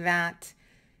realizing that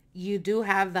you do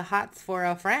have the hots for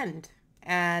a friend.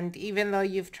 And even though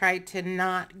you've tried to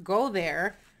not go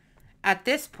there, at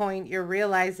this point, you're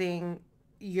realizing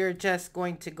you're just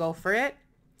going to go for it.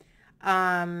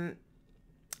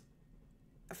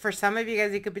 For some of you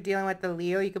guys, you could be dealing with the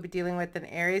Leo. You could be dealing with an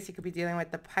Aries. You could be dealing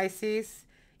with the Pisces.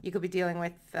 You could be dealing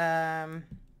with, did I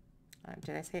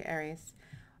say Aries?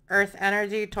 Earth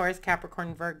energy, Taurus,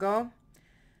 Capricorn, Virgo.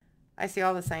 I see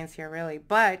all the signs here, really.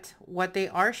 But what they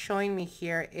are showing me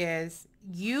here is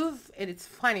and it's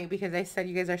funny because I said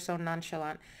you guys are so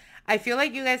nonchalant. I feel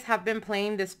like you guys have been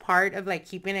playing this part of like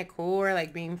keeping it cool, or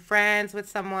like being friends with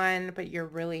someone, but you're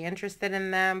really interested in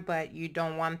them, but you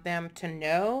don't want them to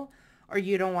know, or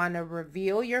you don't want to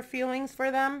reveal your feelings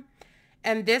for them.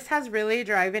 And this has really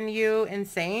driven you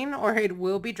insane, or it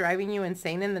will be driving you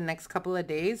insane in the next couple of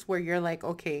days, where you're like,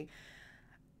 okay,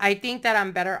 I think that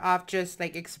I'm better off just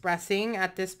like expressing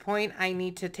at this point. I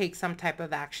need to take some type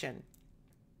of action.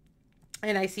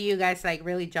 And I see you guys like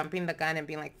really jumping the gun and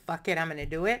being like, fuck it, I'm going to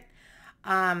do it.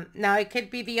 Now it could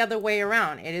be the other way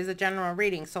around. It is a general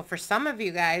reading. So for some of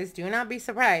you guys, do not be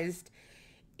surprised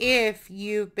if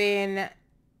you've been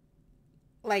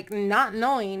like not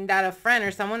knowing that a friend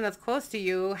or someone that's close to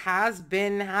you has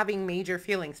been having major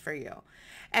feelings for you.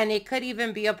 And it could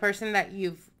even be a person that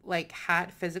you've like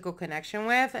had physical connection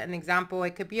with. An example,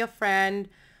 it could be a friend.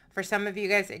 For some of you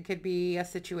guys, it could be a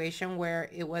situation where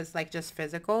it was like just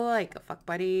physical, like a fuck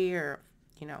buddy or,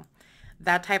 you know,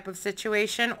 that type of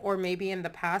situation. Or maybe in the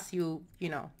past, you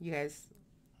guys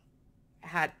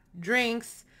had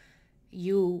drinks,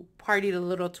 you partied a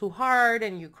little too hard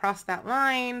and you crossed that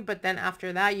line, but then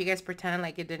after that you guys pretend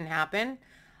like it didn't happen.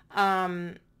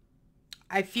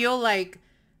 I feel like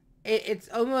it's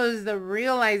almost the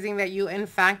realizing that you in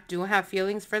fact do have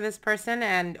feelings for this person,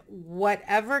 and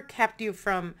whatever kept you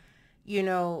from, you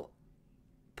know,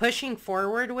 pushing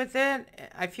forward with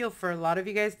it, I feel for a lot of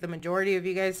you guys, the majority of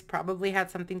you guys probably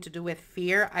had something to do with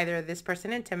fear. Either this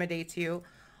person intimidates you,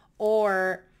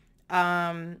 or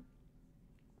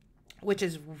which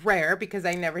is rare because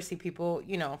I never see people,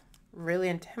 you know, really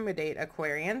intimidate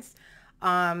Aquarians.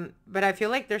 But I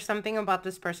feel like there's something about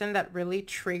this person that really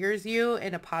triggers you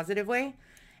in a positive way.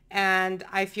 And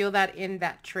I feel that in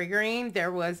that triggering,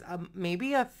 there was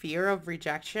maybe a fear of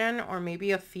rejection, or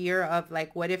maybe a fear of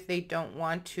like, what if they don't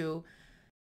want to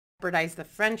jeopardize the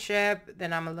friendship?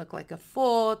 Then I'm gonna look like a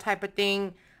fool type of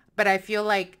thing. But I feel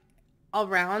like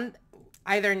around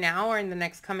either now or in the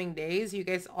next coming days, you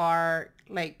guys are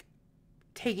like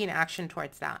taking action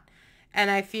towards that.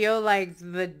 And I feel like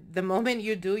the moment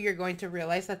you do, you're going to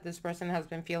realize that this person has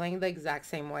been feeling the exact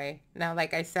same way. Now,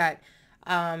 like I said,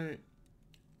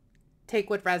 take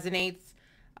what resonates.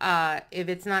 If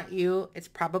it's not you, it's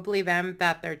probably them,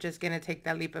 that they're just going to take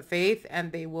that leap of faith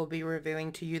and they will be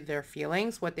revealing to you their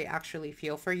feelings, what they actually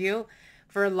feel for you.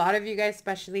 For a lot of you guys,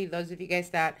 especially those of you guys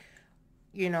that,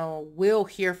 you know, will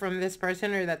hear from this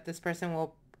person, or that this person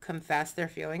will confess their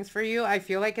feelings for you, I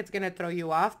feel like it's going to throw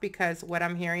you off, because what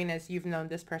I'm hearing is you've known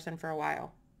this person for a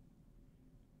while.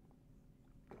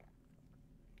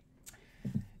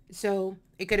 So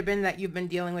it could have been that you've been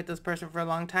dealing with this person for a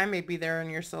long time. Maybe they're in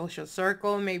your social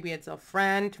circle. Maybe it's a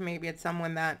friend. Maybe it's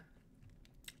someone that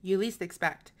you least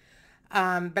expect.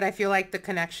 But I feel like the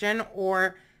connection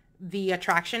or the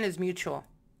attraction is mutual.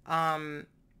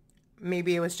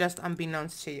 Maybe it was just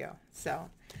unbeknownst to you. So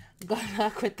good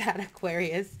luck with that,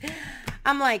 Aquarius.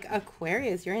 I'm like,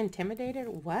 Aquarius, you're intimidated?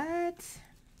 What?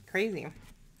 Crazy.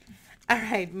 All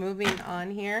right, moving on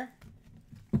here.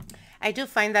 I do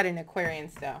find that in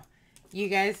Aquarians, though, you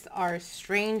guys are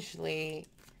strangely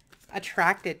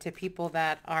attracted to people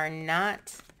that are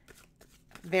not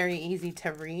very easy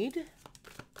to read.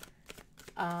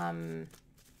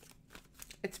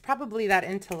 It's probably that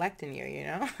intellect in you, you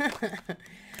know?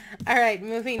 All right,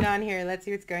 moving on here. Let's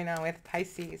see what's going on with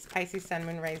Pisces. Pisces, Sun,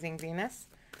 Moon, Rising, Venus.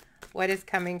 What is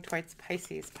coming towards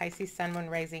Pisces? Pisces, Sun, Moon,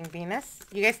 Rising, Venus.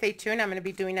 You guys stay tuned. I'm going to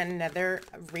be doing another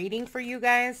reading for you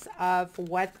guys of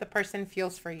what the person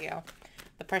feels for you.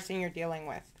 The person you're dealing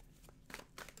with.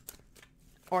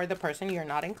 Or the person you're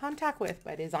not in contact with,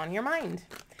 but is on your mind.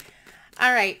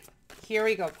 All right, here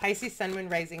we go. Pisces, Sun, Moon,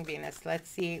 Rising, Venus. Let's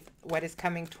see what is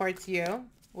coming towards you.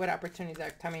 What opportunities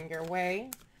are coming your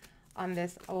way on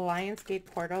this Lionsgate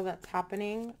portal that's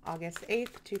happening August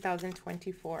 8th,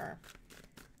 2024.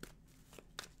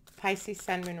 Pisces,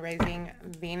 Sun, Moon, Rising,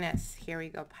 Venus. Here we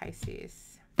go,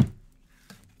 Pisces.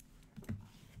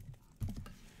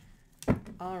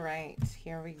 All right,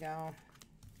 here we go.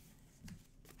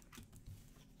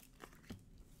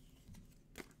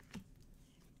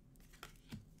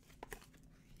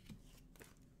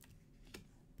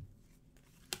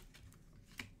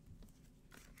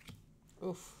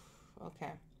 Oof,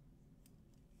 okay.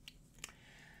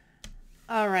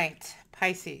 All right,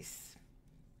 Pisces.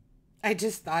 I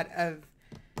just thought of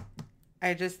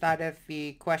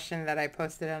the question that I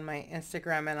posted on my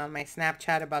Instagram and on my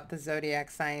Snapchat about the zodiac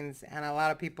signs, and a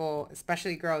lot of people,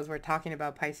 especially girls, were talking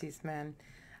about Pisces men,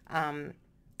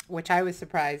 which I was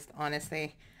surprised,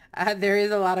 honestly. There is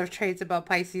a lot of traits about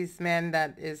Pisces men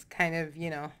that is kind of,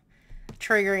 you know,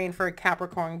 triggering for a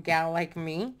Capricorn gal like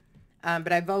me,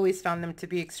 but I've always found them to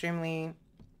be extremely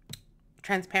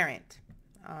transparent,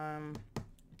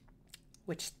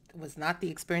 which was not the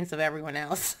experience of everyone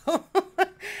else.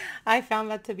 I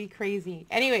found that to be crazy.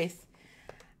 Anyways,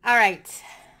 all right,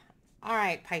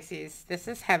 Pisces, this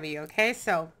is heavy, okay?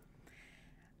 So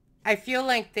I feel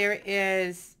like there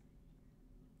is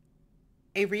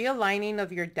a realigning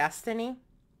of your destiny.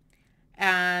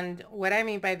 And what I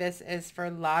mean by this is, for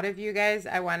a lot of you guys,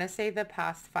 I want to say the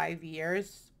past 5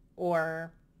 years,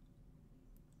 or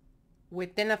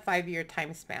within a 5-year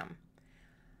time span,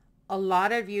 a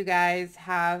lot of you guys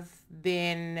have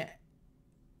been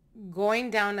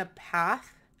going down a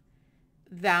path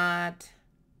that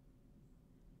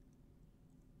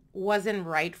wasn't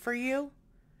right for you.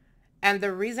 And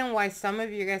the reason why some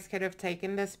of you guys could have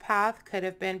taken this path could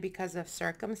have been because of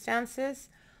circumstances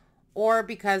or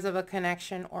because of a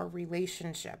connection or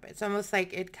relationship. It's almost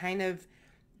like it kind of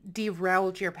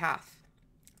derailed your path,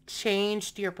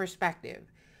 changed your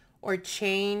perspective, or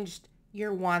changed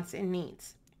your wants and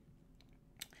needs.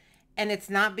 And it's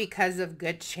not because of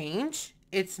good change.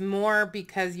 It's more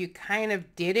because you kind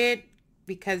of did it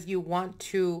because you want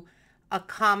to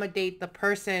accommodate the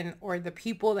person or the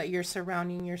people that you're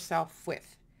surrounding yourself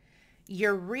with.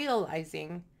 You're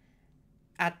realizing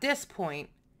at this point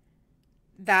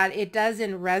that it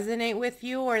doesn't resonate with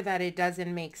you or that it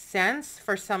doesn't make sense.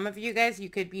 For some of you guys, you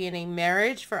could be in a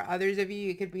marriage. For others of you,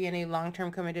 you could be in a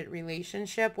long-term committed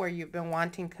relationship where you've been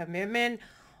wanting commitment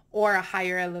or a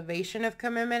higher elevation of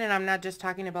commitment. And I'm not just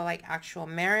talking about like actual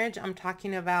marriage. I'm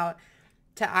talking about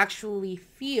to actually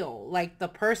feel like the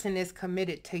person is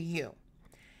committed to you.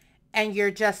 And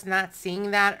you're just not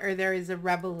seeing that, or there is a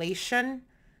revelation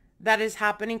that is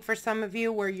happening for some of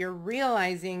you where you're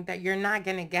realizing that you're not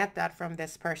going to get that from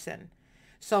this person.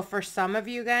 So for some of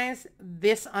you guys,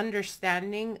 this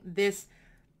understanding, this,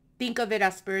 think of it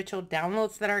as spiritual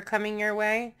downloads that are coming your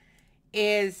way,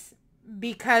 is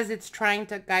because it's trying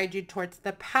to guide you towards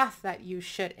the path that you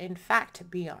should in fact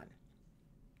be on.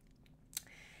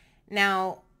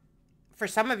 Now, for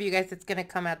some of you guys, it's going to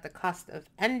come at the cost of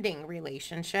ending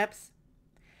relationships.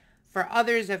 For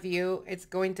others of you, it's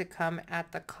going to come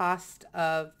at the cost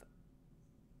of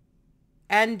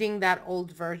ending that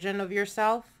old version of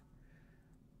yourself.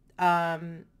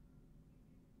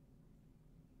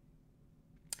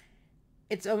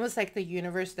 It's almost like the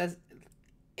universe does...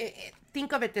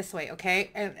 think of it this way, okay?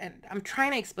 And I'm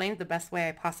trying to explain it the best way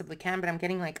I possibly can, but I'm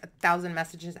getting like 1,000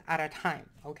 messages at a time,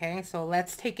 okay? So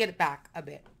let's take it back a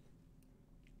bit.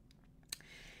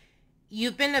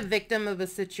 You've been a victim of a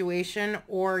situation,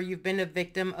 or you've been a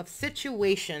victim of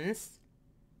situations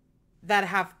that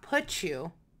have put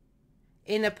you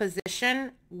in a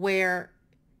position where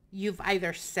you've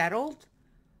either settled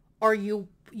or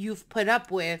you've put up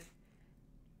with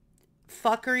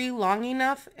fuckery long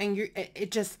enough and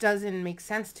it just doesn't make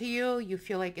sense to you. You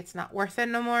feel like it's not worth it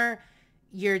no more.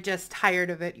 You're just tired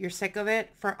of it. You're sick of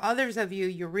it. For others of you,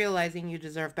 you're realizing you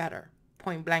deserve better.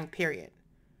 Point blank, period.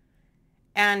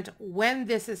 And when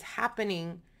this is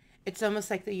happening, it's almost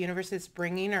like the universe is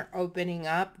bringing or opening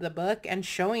up the book and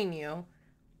showing you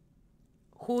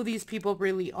who these people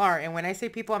really are. And when I say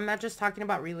people, I'm not just talking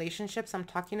about relationships. I'm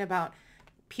talking about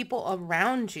people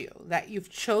around you that you've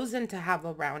chosen to have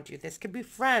around you. This could be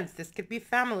friends. This could be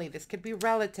family. This could be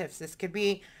relatives. This could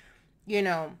be, you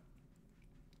know,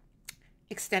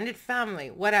 extended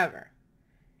family, whatever.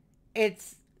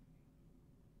 It's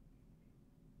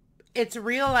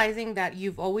realizing that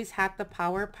you've always had the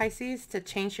power, Pisces, to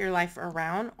change your life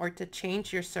around or to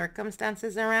change your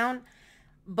circumstances around.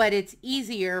 But it's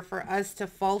easier for us to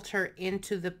falter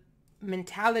into the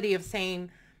mentality of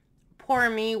saying, poor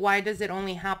me, why does it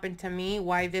only happen to me?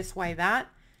 Why this, why that?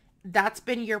 That's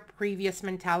been your previous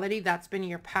mentality. That's been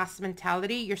your past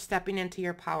mentality. You're stepping into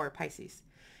your power, Pisces.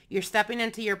 You're stepping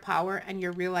into your power and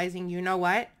you're realizing, you know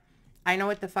what? I know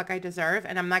what the fuck I deserve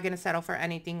and I'm not going to settle for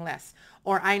anything less.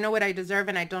 Or I know what I deserve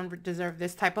and I don't deserve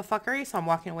this type of fuckery, so I'm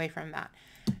walking away from that.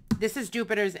 This is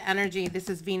Jupiter's energy. This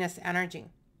is Venus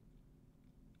energy.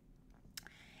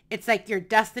 It's like your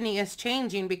destiny is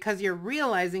changing because you're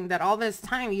realizing that all this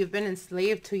time you've been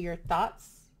enslaved to your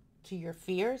thoughts, to your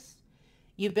fears.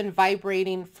 You've been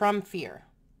vibrating from fear.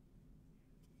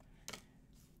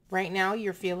 Right now,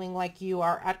 you're feeling like you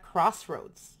are at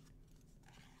crossroads.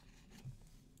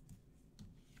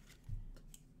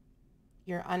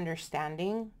 You're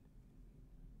understanding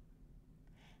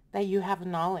that you have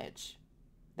knowledge,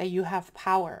 that you have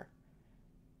power,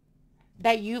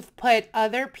 that you've put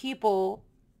other people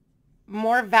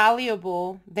more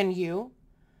valuable than you,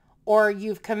 or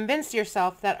you've convinced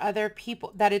yourself that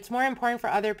that it's more important for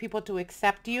other people to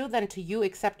accept you than to you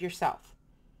accept yourself.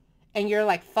 And you're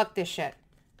like, fuck this shit.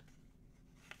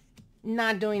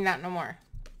 Not doing that no more.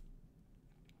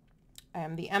 I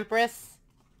am the Empress.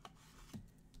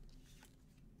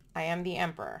 I am the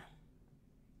Emperor.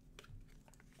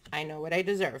 I know what I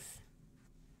deserve.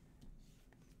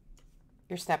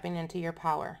 You're stepping into your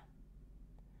power.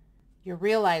 You're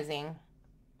realizing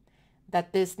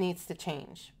that this needs to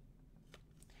change.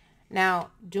 Now,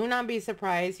 do not be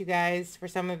surprised, you guys. For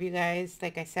some of you guys,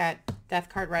 like I said, death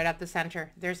card right at the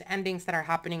center. There's endings that are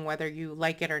happening whether you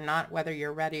like it or not, whether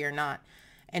you're ready or not.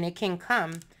 And it can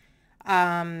come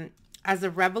as a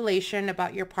revelation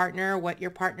about your partner, what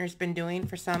your partner's been doing.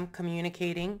 For some,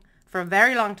 communicating for a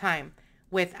very long time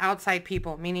with outside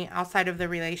people, meaning outside of the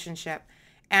relationship.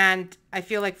 And I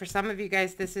feel like for some of you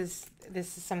guys, this is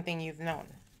something you've known.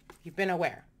 You've been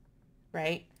aware,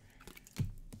 right?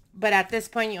 But at this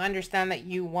point, you understand that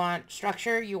you want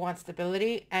structure, you want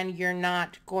stability, and you're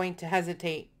not going to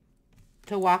hesitate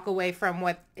to walk away from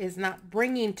what is not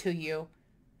bringing to you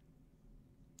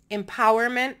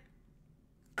empowerment,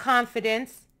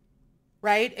 confidence,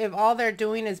 right? If all they're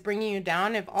doing is bringing you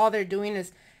down, if all they're doing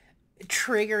is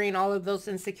triggering all of those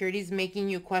insecurities, making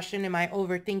you question, am I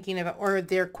overthinking it? Or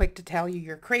they're quick to tell you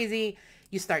you're crazy.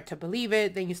 You start to believe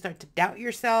it. Then you start to doubt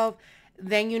yourself.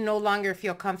 Then you no longer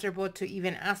feel comfortable to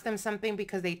even ask them something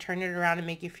because they turn it around and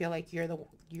make you feel like you're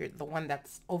the one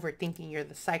that's overthinking. You're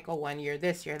the psycho one. You're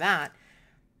this, you're that.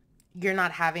 You're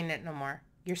not having it no more.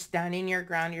 You're standing your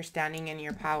ground. You're standing in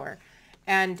your power.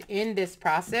 And in this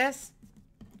process,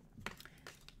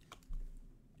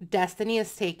 destiny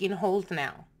is taking hold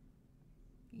now.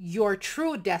 Your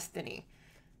true destiny,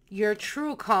 your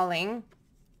true calling,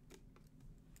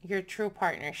 your true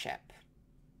partnership.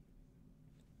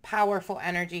 Powerful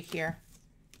energy here.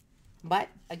 But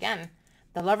again,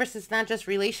 the Lovers is not just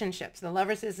relationships. The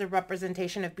Lovers is a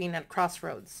representation of being at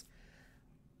crossroads.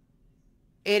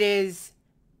 It is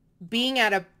being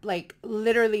at a, like,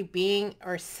 literally being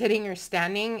or sitting or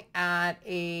standing at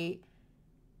a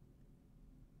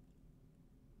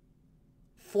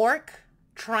fork,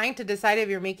 trying to decide if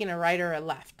you're making a right or a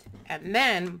left. And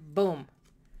then, boom.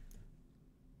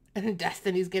 And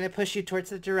destiny's going to push you towards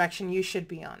the direction you should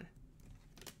be on.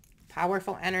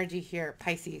 Powerful energy here,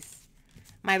 Pisces.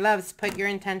 My loves, put your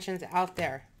intentions out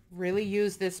there. Really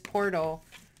use this portal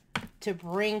to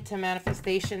bring to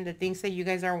manifestation the things that you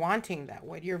guys are wanting, that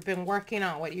what you've been working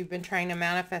on, what you've been trying to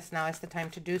manifest. Now is the time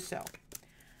to do so.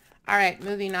 All right,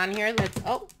 moving on here. Let's,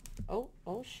 oh,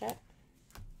 shit.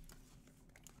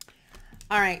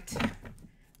 All right,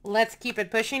 let's keep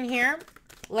it pushing here.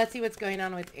 Let's see what's going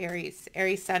on with Aries.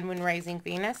 Aries, Sun, Moon, Rising,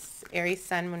 Venus. Aries,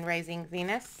 Sun, Moon, Rising,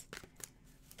 Venus.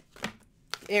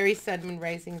 Aries, Sun, Moon,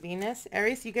 Rising, Venus.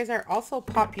 Aries, you guys are also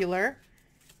popular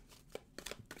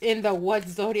in the what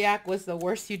zodiac was the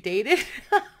worst you dated.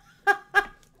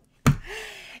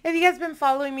 If you guys been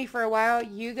following me for a while,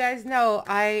 you guys know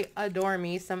I adore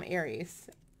me some Aries.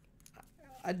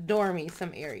 Adore me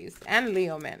some Aries and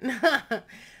Leo men.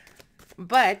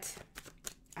 But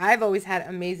I've always had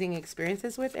amazing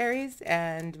experiences with Aries,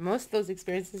 and most of those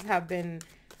experiences have been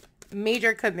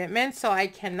major commitments. So I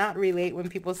cannot relate when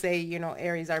people say, you know,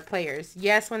 Aries are players.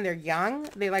 Yes, when they're young,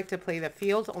 they like to play the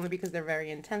field only because they're very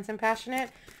intense and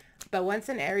passionate. But once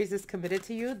an Aries is committed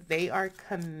to you, they are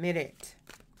committed.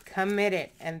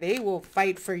 And they will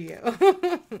fight for you.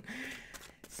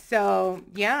 So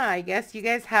yeah, I guess you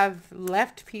guys have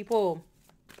left people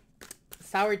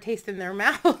sour taste in their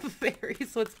mouth.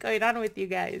 Aries, what's going on with you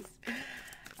guys?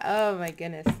 Oh my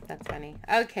goodness, that's funny.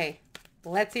 Okay,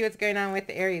 let's see what's going on with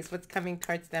the Aries. What's coming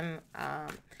towards them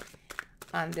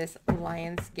on this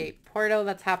Lionsgate portal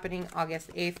that's happening August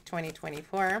 8th,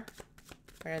 2024.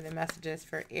 What are the messages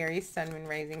for Aries, Sun, Moon,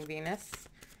 Rising, Venus?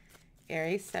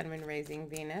 Aries, Sun, Moon, Rising,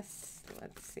 Venus.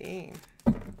 Let's see.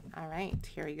 All right,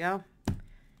 here we go.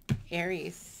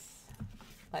 Aries,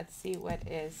 let's see what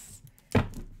is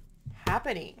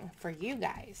happening for you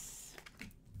guys.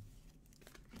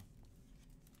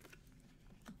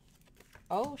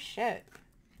 Oh shit.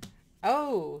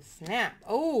 Oh snap.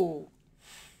 Oh.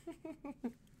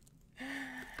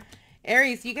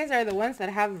 Aries, you guys are the ones that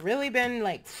have really been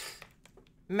like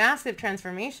massive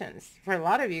transformations for a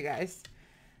lot of you guys,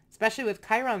 especially with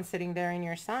Chiron sitting there in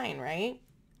your sign, right?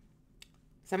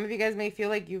 Some of you guys may feel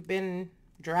like you've been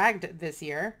dragged this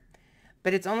year,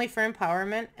 but it's only for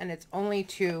empowerment, and it's only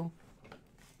to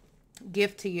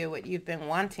give to you what you've been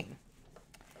wanting.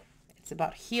 It's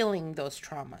about healing those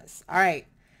traumas. All right.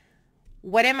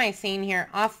 What am I seeing here?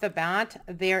 Off the bat,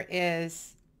 there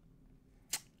is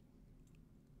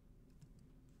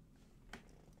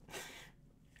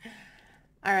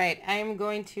all right, I'm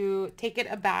going to take it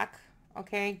aback.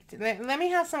 Okay, let me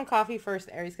have some coffee first,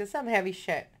 Aries, because some heavy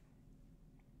shit.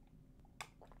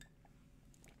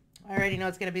 I already know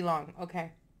it's going to be long.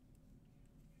 Okay.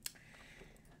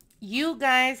 You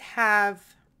guys have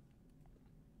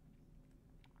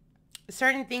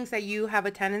certain things that you have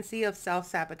a tendency of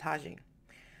self-sabotaging.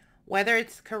 Whether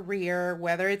it's career,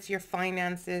 whether it's your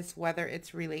finances, whether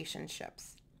it's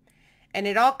relationships. And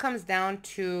it all comes down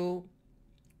to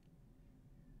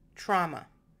trauma.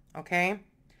 Okay?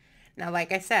 Now,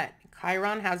 like I said,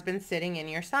 Chiron has been sitting in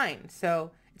your sign.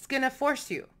 So it's going to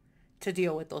force you to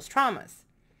deal with those traumas.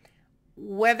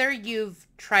 whether you've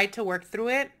tried to work through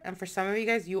it, and for some of you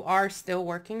guys, you are still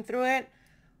working through it,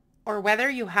 or whether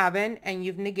you haven't and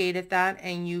you've negated that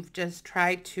and you've just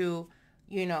tried to,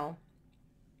 you know,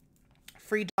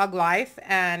 free dog life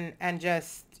and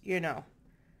just, you know,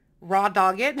 raw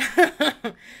dog it.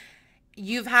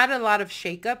 You've had a lot of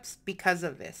shakeups because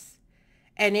of this.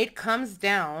 And it comes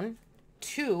down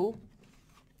to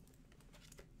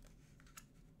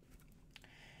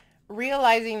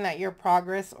realizing that your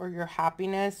progress or your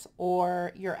happiness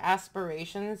or your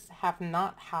aspirations have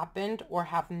not happened or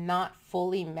have not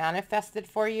fully manifested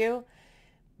for you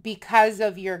because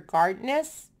of your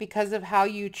guardness, because of how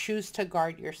you choose to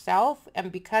guard yourself,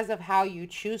 and because of how you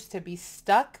choose to be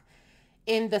stuck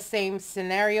in the same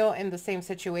scenario, in the same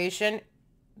situation.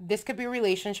 This could be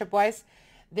relationship-wise.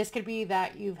 This could be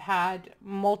that you've had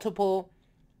multiple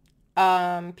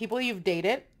people you've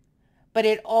dated, but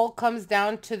it all comes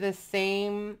down to the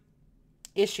same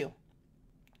issue.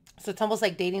 So it's almost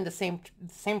like dating the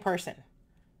same person,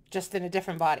 just in a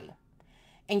different body.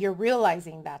 And you're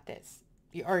realizing that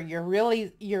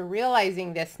you're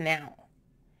realizing this now.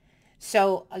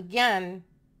 So again,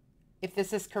 if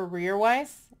this is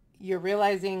career-wise, you're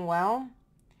realizing, well,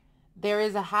 there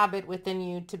is a habit within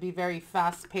you to be very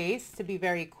fast-paced, to be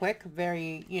very quick,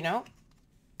 very, you know.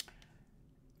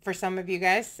 For some of you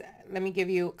guys, let me give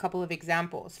you a couple of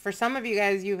examples. For some of you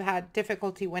guys, you've had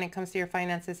difficulty when it comes to your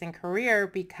finances and career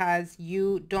because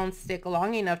you don't stick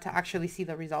long enough to actually see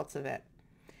the results of it.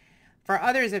 For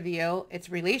others of you, it's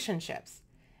relationships.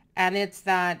 And it's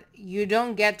that you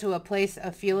don't get to a place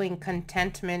of feeling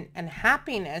contentment and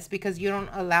happiness because you don't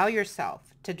allow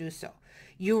yourself to do so.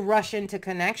 You rush into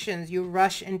connections, you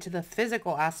rush into the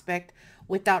physical aspect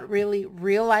without really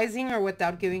realizing or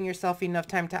without giving yourself enough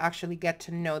time to actually get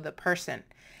to know the person.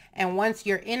 And once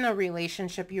you're in a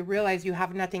relationship, you realize you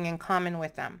have nothing in common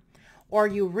with them. Or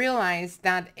you realize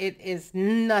that it is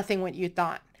nothing what you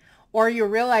thought. Or you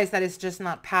realize that it's just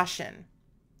not passion.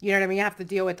 You know what I mean? You have to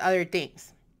deal with other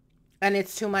things. And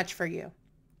it's too much for you.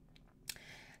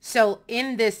 So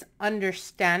in this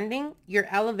understanding, you're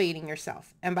elevating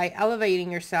yourself. And by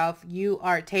elevating yourself, you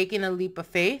are taking a leap of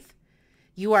faith.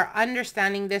 You are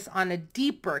understanding this on a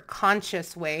deeper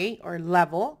conscious way or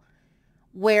level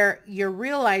where you're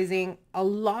realizing a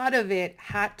lot of it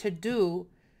had to do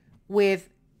with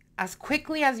as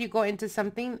quickly as you go into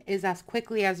something is as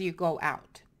quickly as you go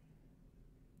out.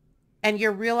 And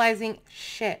you're realizing,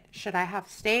 shit, should I have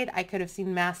stayed? I could have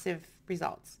seen massive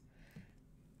results.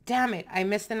 Damn it, I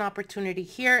missed an opportunity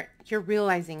here. You're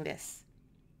realizing this.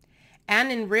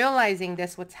 And in realizing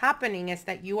this, what's happening is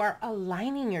that you are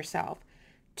aligning yourself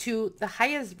to the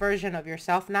highest version of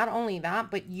yourself. Not only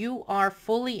that, but you are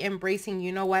fully embracing,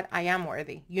 you know what, I am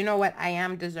worthy. You know what, I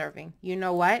am deserving. You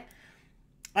know what,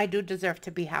 I do deserve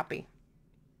to be happy.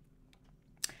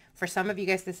 For some of you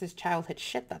guys, this is childhood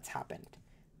shit that's happened.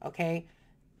 Okay?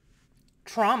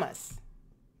 Traumas.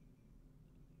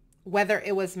 Whether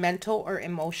it was mental or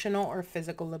emotional or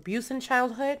physical abuse in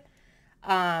childhood,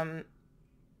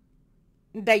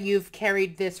 that you've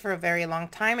carried this for a very long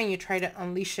time and you try to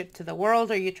unleash it to the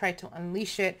world, or you try to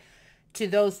unleash it to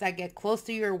those that get close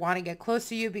to you or want to get close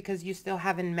to you because you still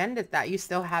haven't mended that. You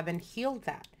still haven't healed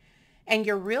that. And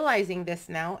you're realizing this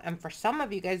now. And for some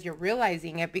of you guys, you're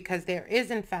realizing it because there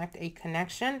is in fact a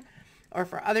connection. Or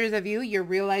for others of you, you're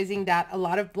realizing that a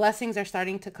lot of blessings are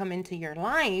starting to come into your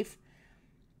life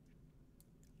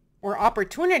or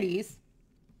opportunities.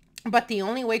 But the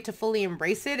only way to fully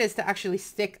embrace it is to actually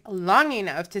stick long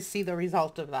enough to see the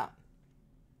result of that.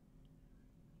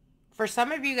 For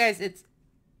some of you guys, it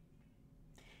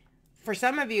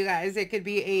could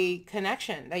be a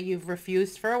connection that you've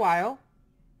refused for a while.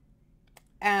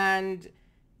 And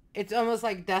it's almost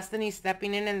like destiny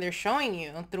stepping in and they're showing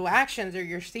you through actions, or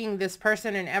you're seeing this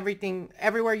person and everything,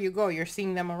 everywhere you go, you're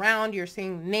seeing them around, you're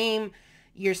seeing name,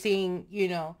 you're seeing, you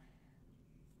know,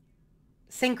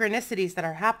 synchronicities that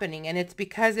are happening. And it's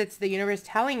because it's the universe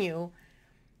telling you,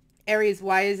 Aries,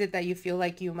 why is it that you feel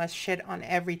like you must shit on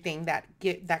everything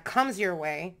that comes your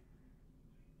way?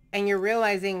 And you're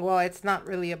realizing, well, it's not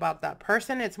really about that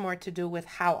person. It's more to do with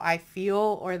how I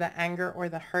feel, or the anger or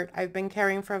the hurt I've been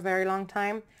carrying for a very long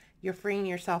time. You're freeing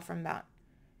yourself from that.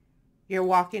 You're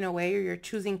walking away, or you're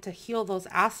choosing to heal those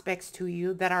aspects to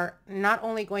you that are not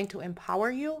only going to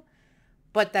empower you,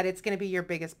 but that it's going to be your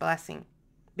biggest blessing.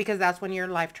 Because that's when your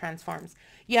life transforms.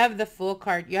 You have the Fool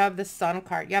card. You have the Sun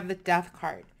card. You have the Death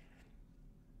card.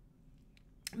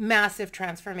 Massive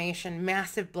transformation.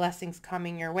 Massive blessings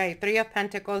coming your way. Three of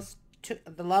Pentacles,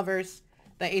 the Lovers,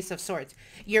 the Ace of Swords.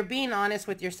 You're being honest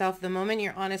with yourself. The moment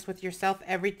you're honest with yourself,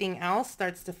 everything else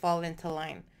starts to fall into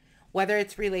line. whether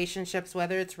it's relationships,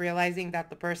 whether it's realizing that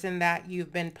the person that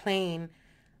you've been playing,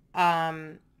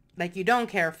 like you don't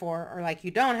care for, or like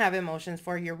you don't have emotions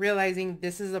for, you're realizing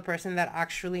this is the person that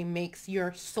actually makes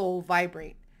your soul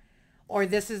vibrate, or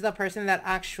this is the person that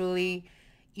actually,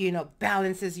 you know,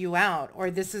 balances you out,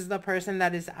 or this is the person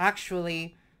that is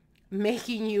actually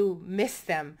making you miss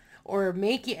them, or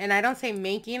making, and I don't say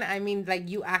making, I mean like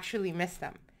you actually miss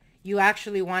them. You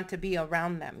actually want to be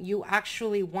around them. You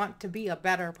actually want to be a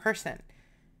better person.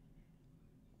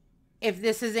 If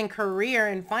this is in career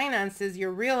and finances,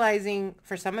 you're realizing,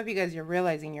 for some of you guys, you're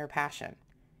realizing your passion.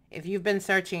 If you've been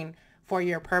searching for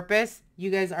your purpose, you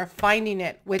guys are finding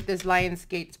it with this Lion's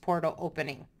Gates portal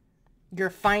opening. You're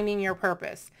finding your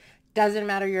purpose. Doesn't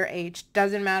matter your age.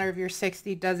 Doesn't matter if you're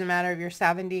 60. Doesn't matter if you're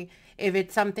 70. If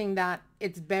it's something that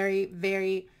it's very,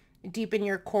 very deep in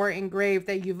your core engraved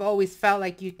that you've always felt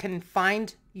like you can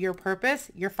find your purpose,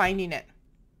 you're finding it.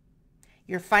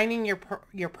 You're finding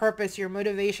your purpose, your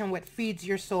motivation, what feeds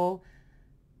your soul.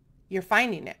 You're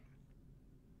finding it.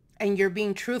 And you're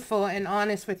being truthful and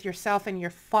honest with yourself, and you're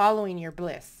following your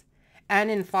bliss. And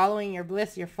in following your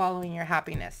bliss, you're following your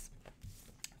happiness.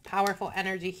 Powerful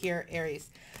energy here, Aries.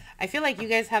 I feel like you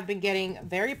guys have been getting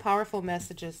very powerful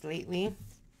messages lately.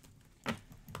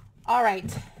 All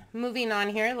right, moving on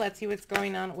here. Let's see what's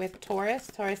going on with Taurus.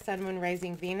 Taurus, Sun, Moon,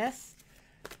 Rising, Venus.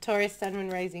 Taurus, Sun, Moon,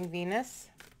 Rising, Venus.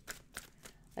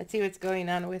 Let's see what's going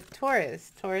on with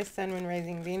Taurus. Taurus, Sun, Moon,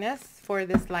 Rising, Venus for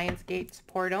this Lionsgate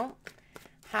portal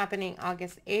happening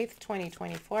August 8th,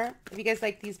 2024. If you guys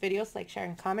like these videos, like, share,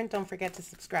 and comment. Don't forget to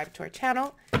subscribe to our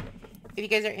channel. If you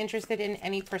guys are interested in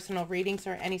any personal readings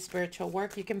or any spiritual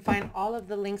work, you can find all of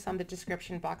the links on the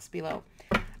description box below.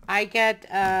 I get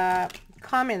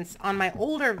comments on my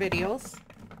older videos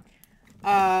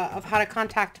of how to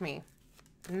contact me.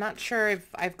 I'm not sure if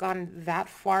I've gone that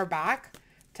far back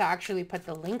to actually put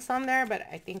the links on there, but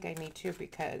I think I need to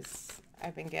because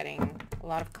I've been getting a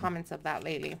lot of comments of that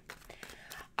lately.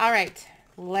 All right,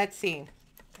 let's see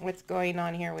what's going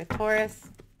on here with Taurus.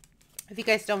 If you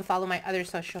guys don't follow my other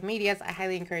social medias, I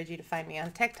highly encourage you to find me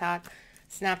on TikTok,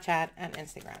 Snapchat, and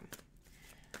Instagram.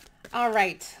 All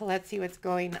right, let's see what's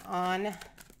going on.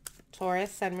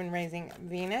 Taurus, Sun, Moon, Rising,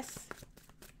 Venus.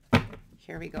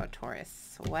 Here we go,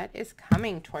 Taurus. What is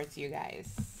coming towards you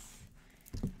guys?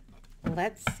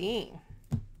 Let's see.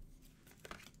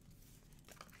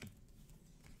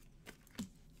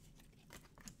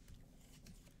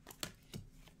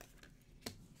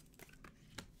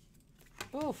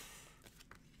 Oof.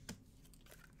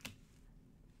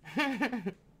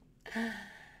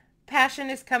 Passion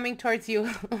is coming towards you,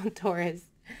 Taurus.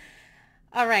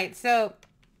 All right, so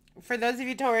for those of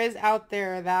you Taurus out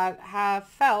there that have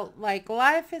felt like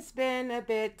life has been a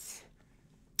bit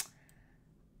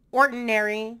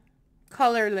ordinary,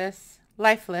 colorless,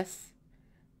 lifeless,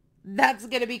 that's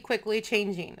going to be quickly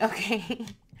changing, okay?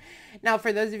 Now,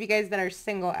 for those of you guys that are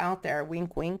single out there,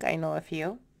 wink, wink, I know a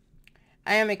few.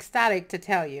 I am ecstatic to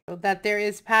tell you that there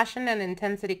is passion and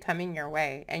intensity coming your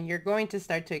way, and you're going to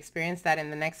start to experience that in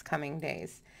the next coming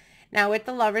days. Now, with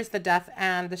the Lovers, the Death,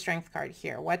 and the Strength card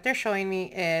here, what they're showing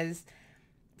me is,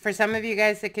 for some of you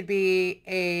guys, it could be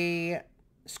a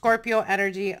Scorpio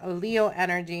energy, a Leo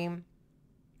energy,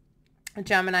 a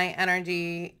Gemini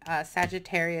energy,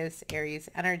 Sagittarius, Aries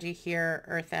energy here,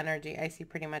 Earth energy. I see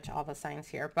pretty much all the signs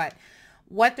here. But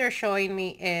what they're showing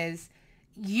me is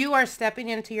you are stepping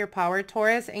into your power,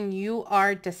 Taurus, and you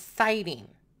are deciding,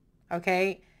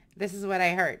 okay? This is what I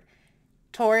heard.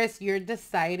 Taurus, you're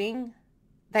deciding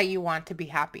that you want to be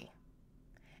happy.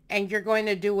 And you're going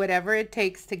to do whatever it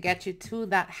takes to get you to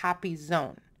that happy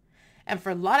zone. And for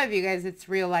a lot of you guys, it's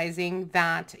realizing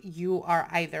that you are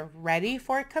either ready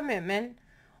for commitment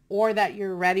or that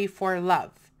you're ready for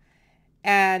love.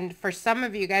 And for some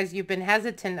of you guys, you've been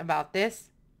hesitant about this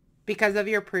because of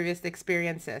your previous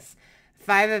experiences.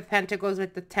 5 of Pentacles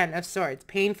with the 10 of Swords.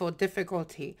 Painful,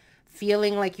 difficulty,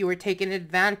 feeling like you were taken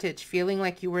advantage, feeling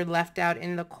like you were left out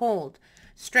in the cold.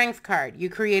 Strength card. You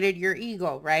created your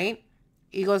ego, right?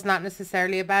 Ego is not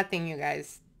necessarily a bad thing, you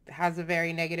guys. It has a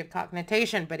very negative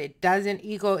connotation, but it doesn't.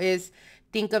 Ego is,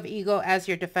 think of ego as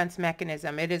your defense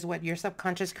mechanism. It is what your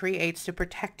subconscious creates to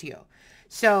protect you.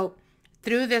 So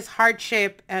through this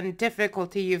hardship and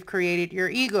difficulty, you've created your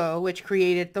ego, which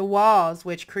created the walls,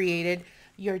 which created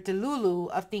your delulu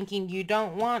of thinking you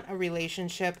don't want a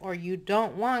relationship, or you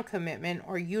don't want commitment,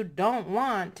 or you don't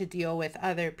want to deal with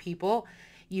other people.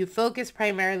 You focus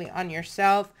primarily on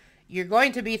yourself. You're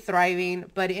going to be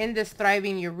thriving, but in this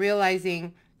thriving, you're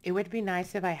realizing it would be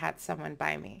nice if I had someone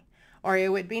by me, or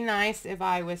it would be nice if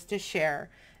I was to share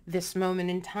this moment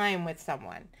in time with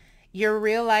someone. You're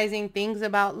realizing things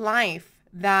about life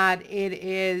that it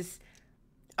is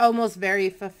almost very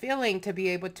fulfilling to be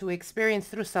able to experience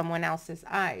through someone else's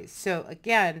eyes. So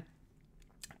again,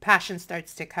 passion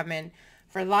starts to come in.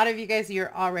 For a lot of you guys,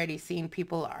 you're already seeing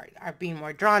people are being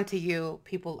more drawn to you.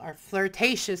 People are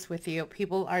flirtatious with you.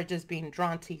 People are just being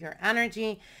drawn to your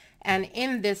energy. And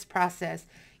in this process,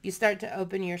 you start to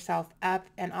open yourself up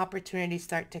and opportunities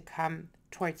start to come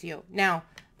towards you. Now,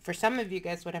 for some of you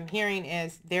guys, what I'm hearing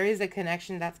is there is a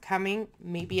connection that's coming,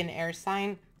 maybe an air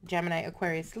sign, Gemini,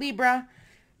 Aquarius, Libra.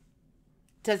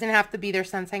 Doesn't have to be their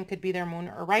sun sign, could be their moon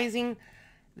or rising.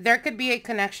 There could be a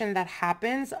connection that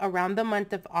happens around the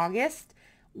month of August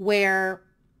where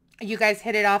you guys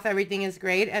hit it off, everything is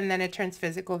great, and then it turns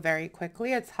physical very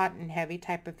quickly. It's hot and heavy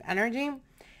type of energy.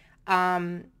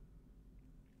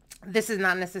 This is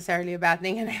not necessarily a bad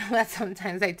thing, and I know that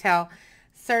sometimes I tell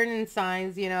certain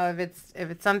signs, you know,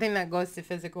 if it's something that goes to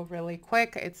physical really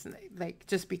quick, it's like,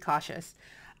 just be cautious.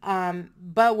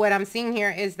 But what I'm seeing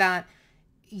here is that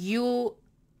you,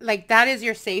 like, that is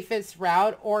your safest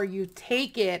route, or you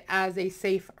take it as a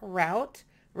safe route,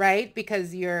 right?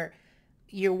 Because you're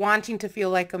wanting to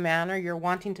feel like a man, or you're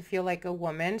wanting to feel like a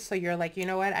woman. So you're like, you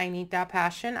know what? I need that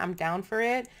passion. I'm down for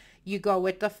it. You go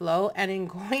with the flow. And in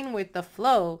going with the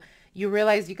flow, you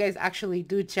realize you guys actually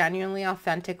do genuinely,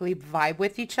 authentically vibe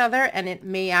with each other. And it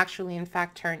may actually, in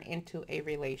fact, turn into a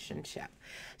relationship.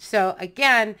 So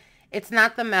again, it's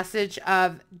not the message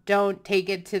of don't take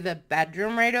it to the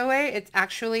bedroom right away. It's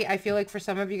actually, I feel like for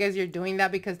some of you guys, you're doing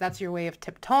that because that's your way of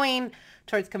tiptoeing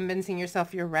towards convincing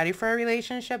yourself you're ready for a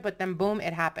relationship, but then boom,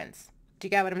 it happens. Do you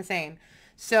get what I'm saying?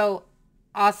 So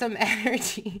awesome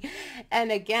energy.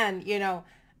 And again, you know,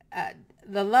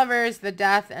 the Lovers, the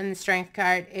Death, and the Strength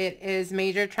card, it is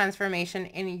major transformation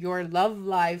in your love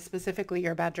life, specifically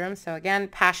your bedroom. So again,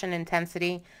 passion,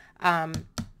 intensity, and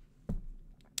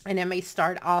it may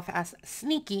start off as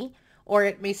sneaky, or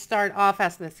it may start off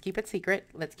as let's keep it secret,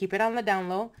 let's keep it on the down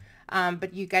low.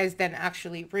 But you guys then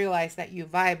actually realize that you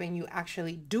vibe and you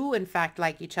actually do in fact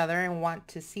like each other and want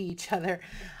to see each other,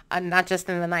 not just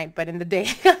in the night, but in the day.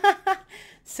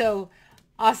 So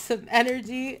awesome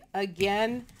energy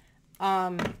again.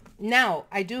 Now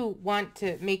I do want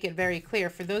to make it very clear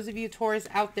for those of you Taurus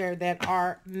out there that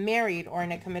are married or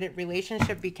in a committed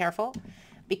relationship, be careful,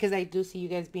 because I do see you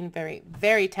guys being very,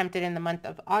 very tempted in the month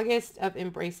of August of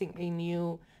embracing a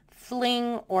new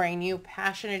fling or a new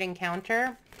passionate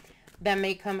encounter that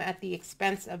may come at the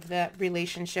expense of the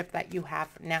relationship that you have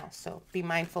now. So be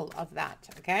mindful of that,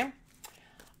 okay?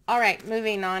 All right,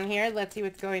 moving on here. Let's see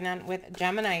what's going on with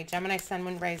Gemini. Gemini, Sun,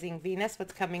 Moon, Rising, Venus.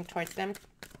 What's coming towards them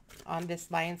on this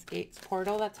Lionsgate's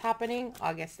portal that's happening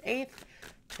August 8th,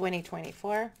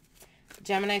 2024.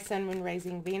 Gemini, Sun, Moon,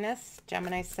 Rising, Venus.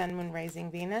 Gemini, Sun, Moon, Rising,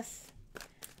 Venus.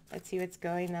 Let's see what's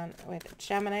going on with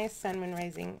Gemini, Sun, Moon,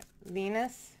 Rising,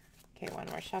 Venus. Okay, one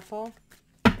more shuffle.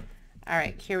 All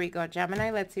right, here we go, Gemini.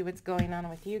 Let's see what's going on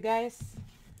with you guys.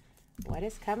 What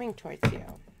is coming towards you?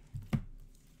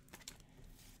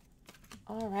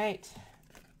 All right.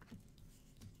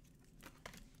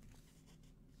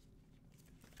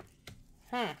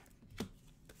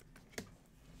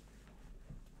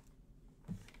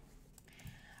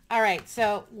 All right,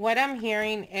 so what I'm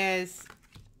hearing is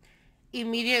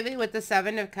immediately with the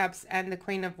Seven of Cups and the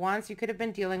Queen of Wands, you could have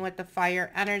been dealing with the fire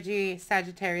energy,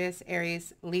 Sagittarius,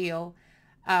 Aries, Leo.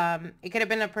 It could have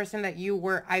been a person that you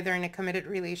were either in a committed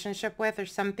relationship with or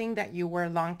something that you were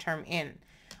long-term in,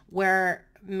 where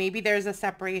maybe there's a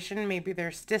separation, maybe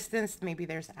there's distance, maybe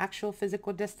there's actual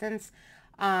physical distance.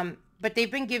 But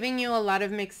they've been giving you a lot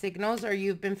of mixed signals, or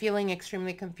you've been feeling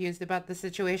extremely confused about the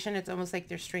situation. It's almost like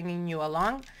they're stringing you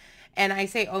along. And I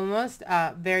say almost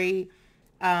very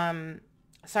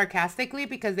sarcastically,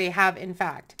 because they have in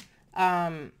fact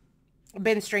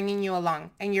been stringing you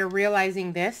along, and you're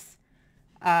realizing this.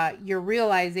 You're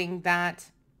realizing that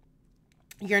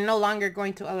you're no longer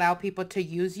going to allow people to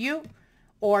use you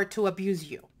or to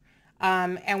abuse you.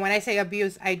 And when I say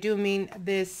abuse, I do mean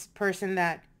this person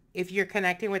that, if you're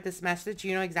connecting with this message,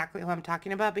 you know exactly who I'm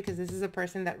talking about, because this is a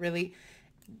person that really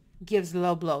gives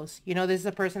low blows. You know, this is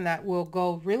a person that will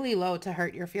go really low to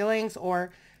hurt your feelings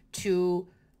or to,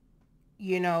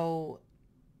 you know,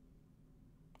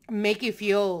 make you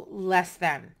feel less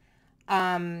than.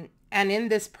 And in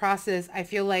this process, I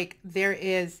feel like there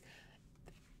is,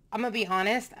 I'm going to be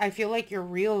honest, I feel like you're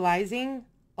realizing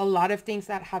a lot of things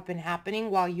that have been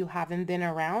happening while you haven't been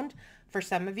around. For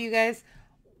some of you guys,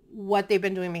 what they've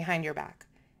been doing behind your back.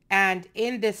 And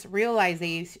in this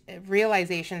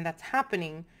realization that's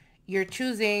happening, you're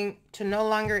choosing to no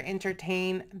longer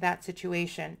entertain that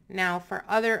situation. Now, for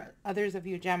others of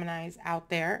you Geminis out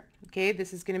there, okay,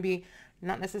 this is going to be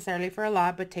not necessarily for a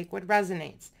lot, but take what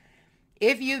resonates.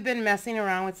 If you've been messing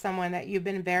around with someone that you've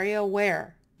been very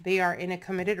aware they are in a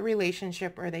committed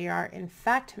relationship or they are in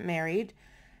fact married,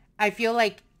 I feel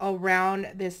like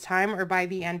around this time or by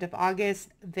the end of August,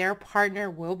 their partner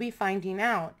will be finding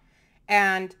out.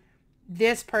 And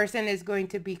this person is going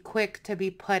to be quick to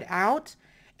be put out,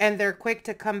 and they're quick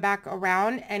to come back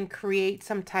around and create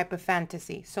some type of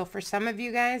fantasy. So for some of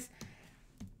you guys,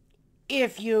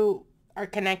 if you are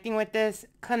connecting with this,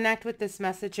 connect with this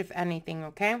message if anything,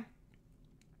 okay?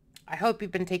 I hope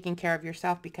you've been taking care of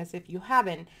yourself, because if you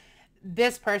haven't,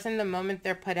 this person, the moment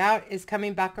they're put out, is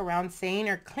coming back around saying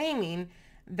or claiming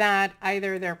that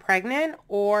either they're pregnant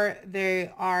or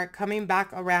they are coming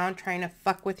back around trying to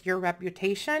fuck with your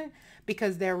reputation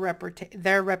because their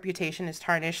reputation is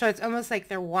tarnished. So it's almost like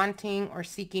they're wanting or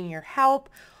seeking your help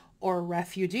or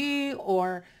refugee,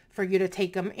 or for you to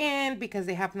take them in because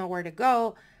they have nowhere to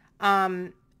go.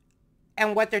 And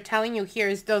what they're telling you here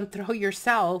is don't throw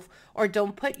yourself or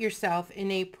don't put yourself in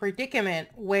a predicament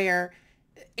where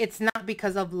it's not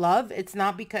because of love. It's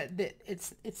not because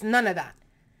it's none of that.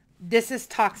 This is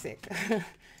toxic.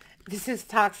 This is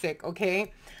toxic.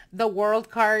 Okay. The World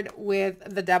card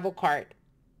with the Devil card.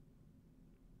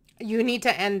 You need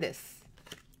to end this.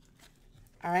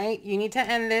 All right. You need to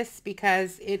end this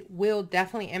because it will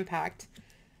definitely impact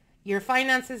your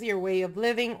finances, your way of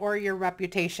living, or your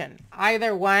reputation.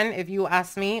 Either one, if you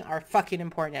ask me, are fucking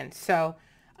important. So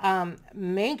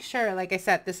make sure, like I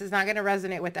said, this is not going to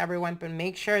resonate with everyone, but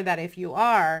make sure that if you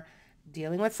are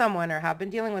dealing with someone or have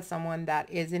been dealing with someone that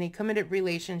is in a committed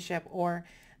relationship, or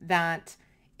that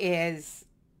is,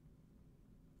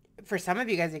 for some of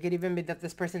you guys, it could even be that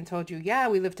this person told you, yeah,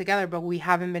 we live together, but we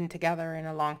haven't been together in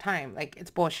a long time. Like,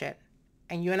 it's bullshit.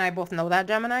 And you and I both know that,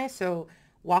 Gemini. So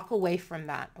walk away from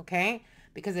that, okay?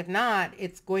 Because if not,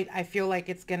 I feel like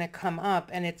it's going to come up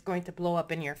and it's going to blow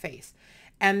up in your face.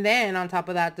 And then on top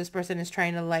of that, this person is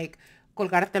trying to like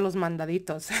colgarte los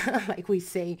mandaditos, like we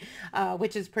say,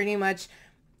 which is pretty much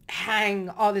hang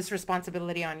all this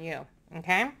responsibility on you,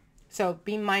 okay? So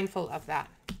be mindful of that.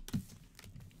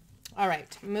 All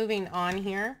right, moving on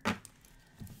here.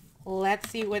 Let's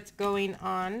see what's going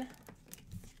on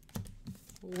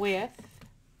with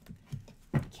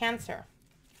Cancer.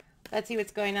 Let's see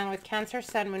what's going on with Cancer,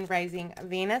 Sun, Moon, Rising,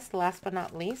 Venus. Last but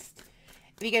not least,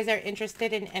 if you guys are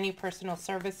interested in any personal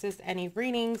services, any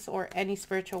readings, or any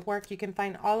spiritual work, you can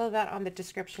find all of that on the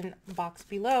description box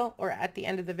below, or at the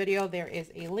end of the video, there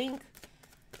is a link.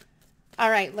 All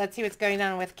right, let's see what's going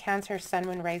on with Cancer, Sun,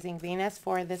 Moon, Rising, Venus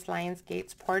for this Lion's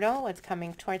Gates portal. What's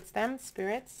coming towards them,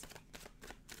 spirits?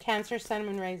 Cancer, Sun,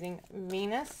 Moon, Rising,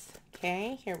 Venus.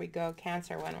 Okay, here we go.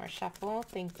 Cancer, one more shuffle.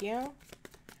 Thank you.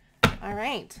 All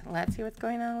right, let's see what's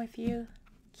going on with you,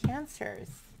 Cancers.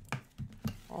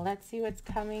 Let's see what's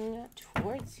coming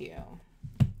towards you.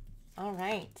 All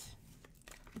right.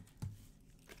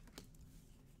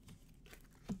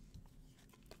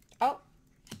 Oh.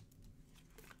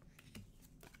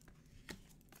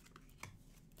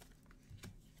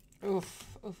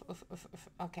 Oof, oof, oof, oof, oof.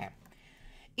 Okay.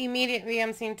 Immediately,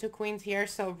 I'm seeing two queens here.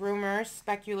 So rumors,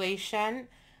 speculation.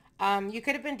 You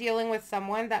could have been dealing with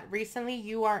someone that recently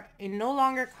you are in no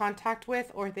longer contact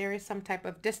with, or there is some type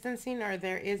of distancing, or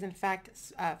there is in fact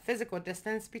physical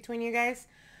distance between you guys.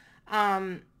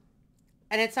 And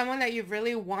it's someone that you've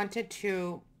really wanted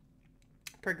to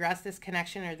progress this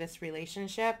connection or this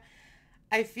relationship.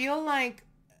 I feel like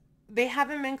they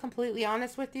haven't been completely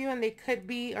honest with you, and they could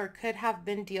be or could have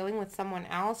been dealing with someone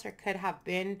else, or could have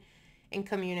been in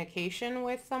communication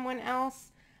with someone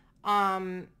else.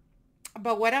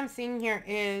 But what I'm seeing here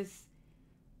is,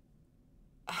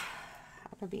 I'm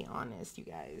gonna be honest, you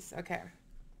guys. Okay.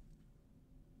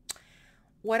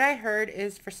 What I heard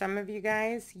is, for some of you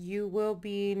guys, you will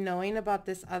be knowing about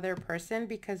this other person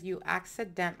because you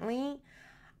accidentally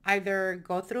either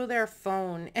go through their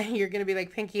phone, and you're going to be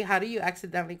like, Pinky, how do you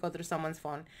accidentally go through someone's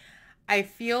phone? I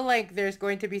feel like there's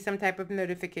going to be some type of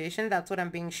notification. That's what I'm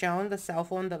being shown. The cell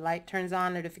phone, the light turns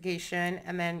on, notification,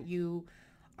 and then you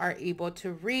are able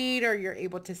to read, or you're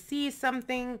able to see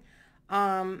something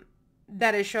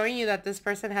that is showing you that this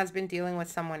person has been dealing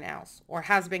with someone else or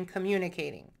has been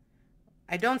communicating.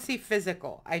 I don't see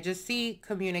physical. I just see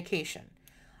communication.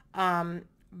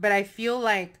 But I feel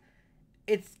like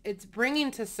it's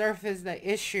bringing to surface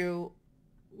the issue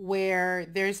where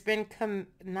there's been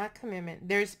not commitment.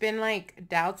 There's been like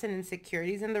doubts and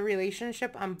insecurities in the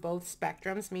relationship on both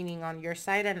spectrums, meaning on your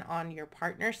side and on your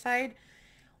partner's side,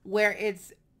 where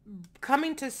it's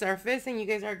coming to surface and you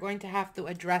guys are going to have to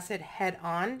address it head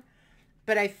on.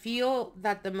 But I feel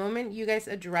that the moment you guys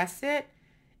address it,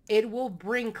 it will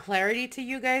bring clarity to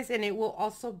you guys, and it will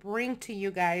also bring to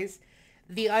you guys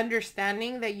the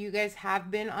understanding that you guys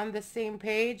have been on the same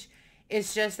page.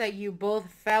 It's just that you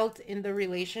both felt in the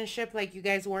relationship like you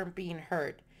guys weren't being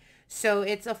heard. So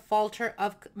it's a falter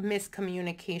of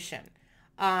miscommunication.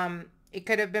 It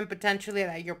could have been potentially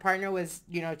that your partner was,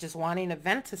 you know, just wanting to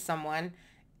vent to someone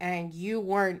and you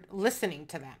weren't listening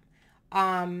to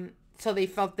them. So they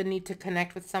felt the need to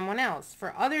connect with someone else.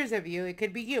 For others of you, it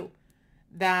could be you,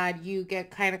 that you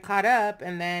get kind of caught up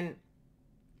and then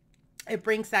it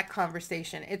brings that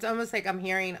conversation. It's almost like I'm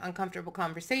hearing uncomfortable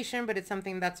conversation, but it's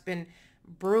something that's been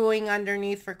brewing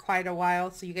underneath for quite a while.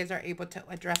 So you guys are able to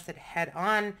address it head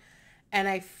on. And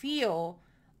I feel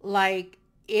like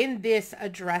in this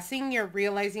addressing, you're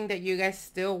realizing that you guys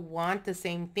still want the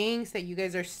same things, that you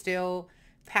guys are still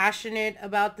passionate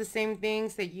about the same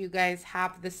things, that you guys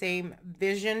have the same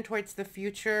vision towards the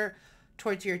future,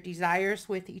 towards your desires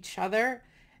with each other.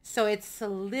 So it's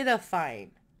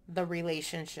solidifying the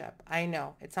relationship. I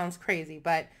know it sounds crazy,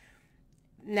 but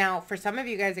now for some of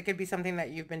you guys, it could be something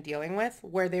that you've been dealing with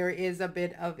where there is a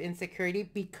bit of insecurity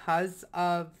because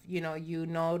of, you know, you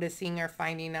noticing or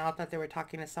finding out that they were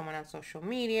talking to someone on social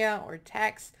media or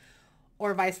text,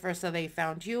 or vice versa. They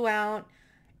found you out,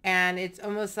 and it's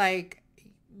almost like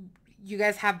you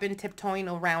guys have been tiptoeing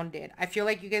around it. I feel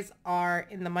like you guys are,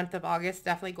 in the month of August,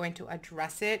 definitely going to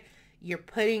address it. You're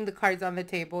putting the cards on the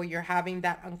table. You're having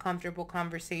that uncomfortable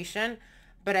conversation.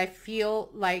 But I feel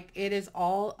like it is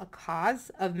all a cause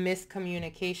of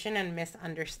miscommunication and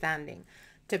misunderstanding.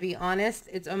 To be honest,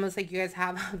 it's almost like you guys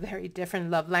have a very different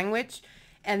love language.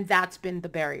 And that's been the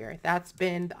barrier. That's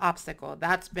been the obstacle.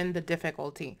 That's been the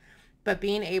difficulty. But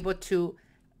being able to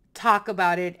talk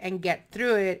about it and get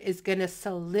through it is going to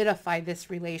solidify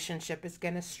this relationship. It's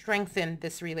going to strengthen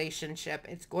this relationship.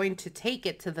 It's going to take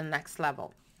it to the next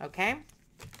level. Okay?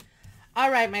 All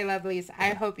right, my lovelies. I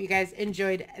hope you guys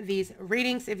enjoyed these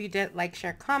readings. If you did, like,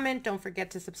 share, comment. Don't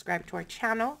forget to subscribe to our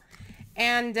channel.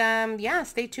 And yeah,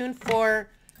 stay tuned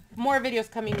for more videos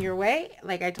coming your way.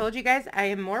 Like I told you guys, I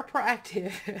am more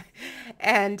proactive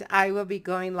and I will be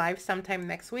going live sometime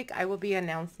next week. I will be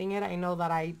announcing it. I know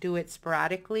that I do it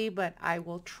sporadically, but I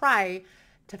will try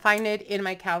to find it in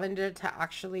my calendar to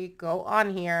actually go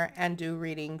on here and do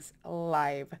readings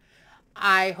live.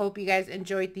 I hope you guys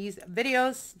enjoyed these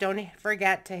videos. Don't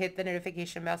forget to hit the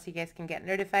notification bell so you guys can get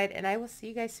notified, and I will see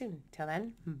you guys soon. Till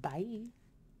then, bye.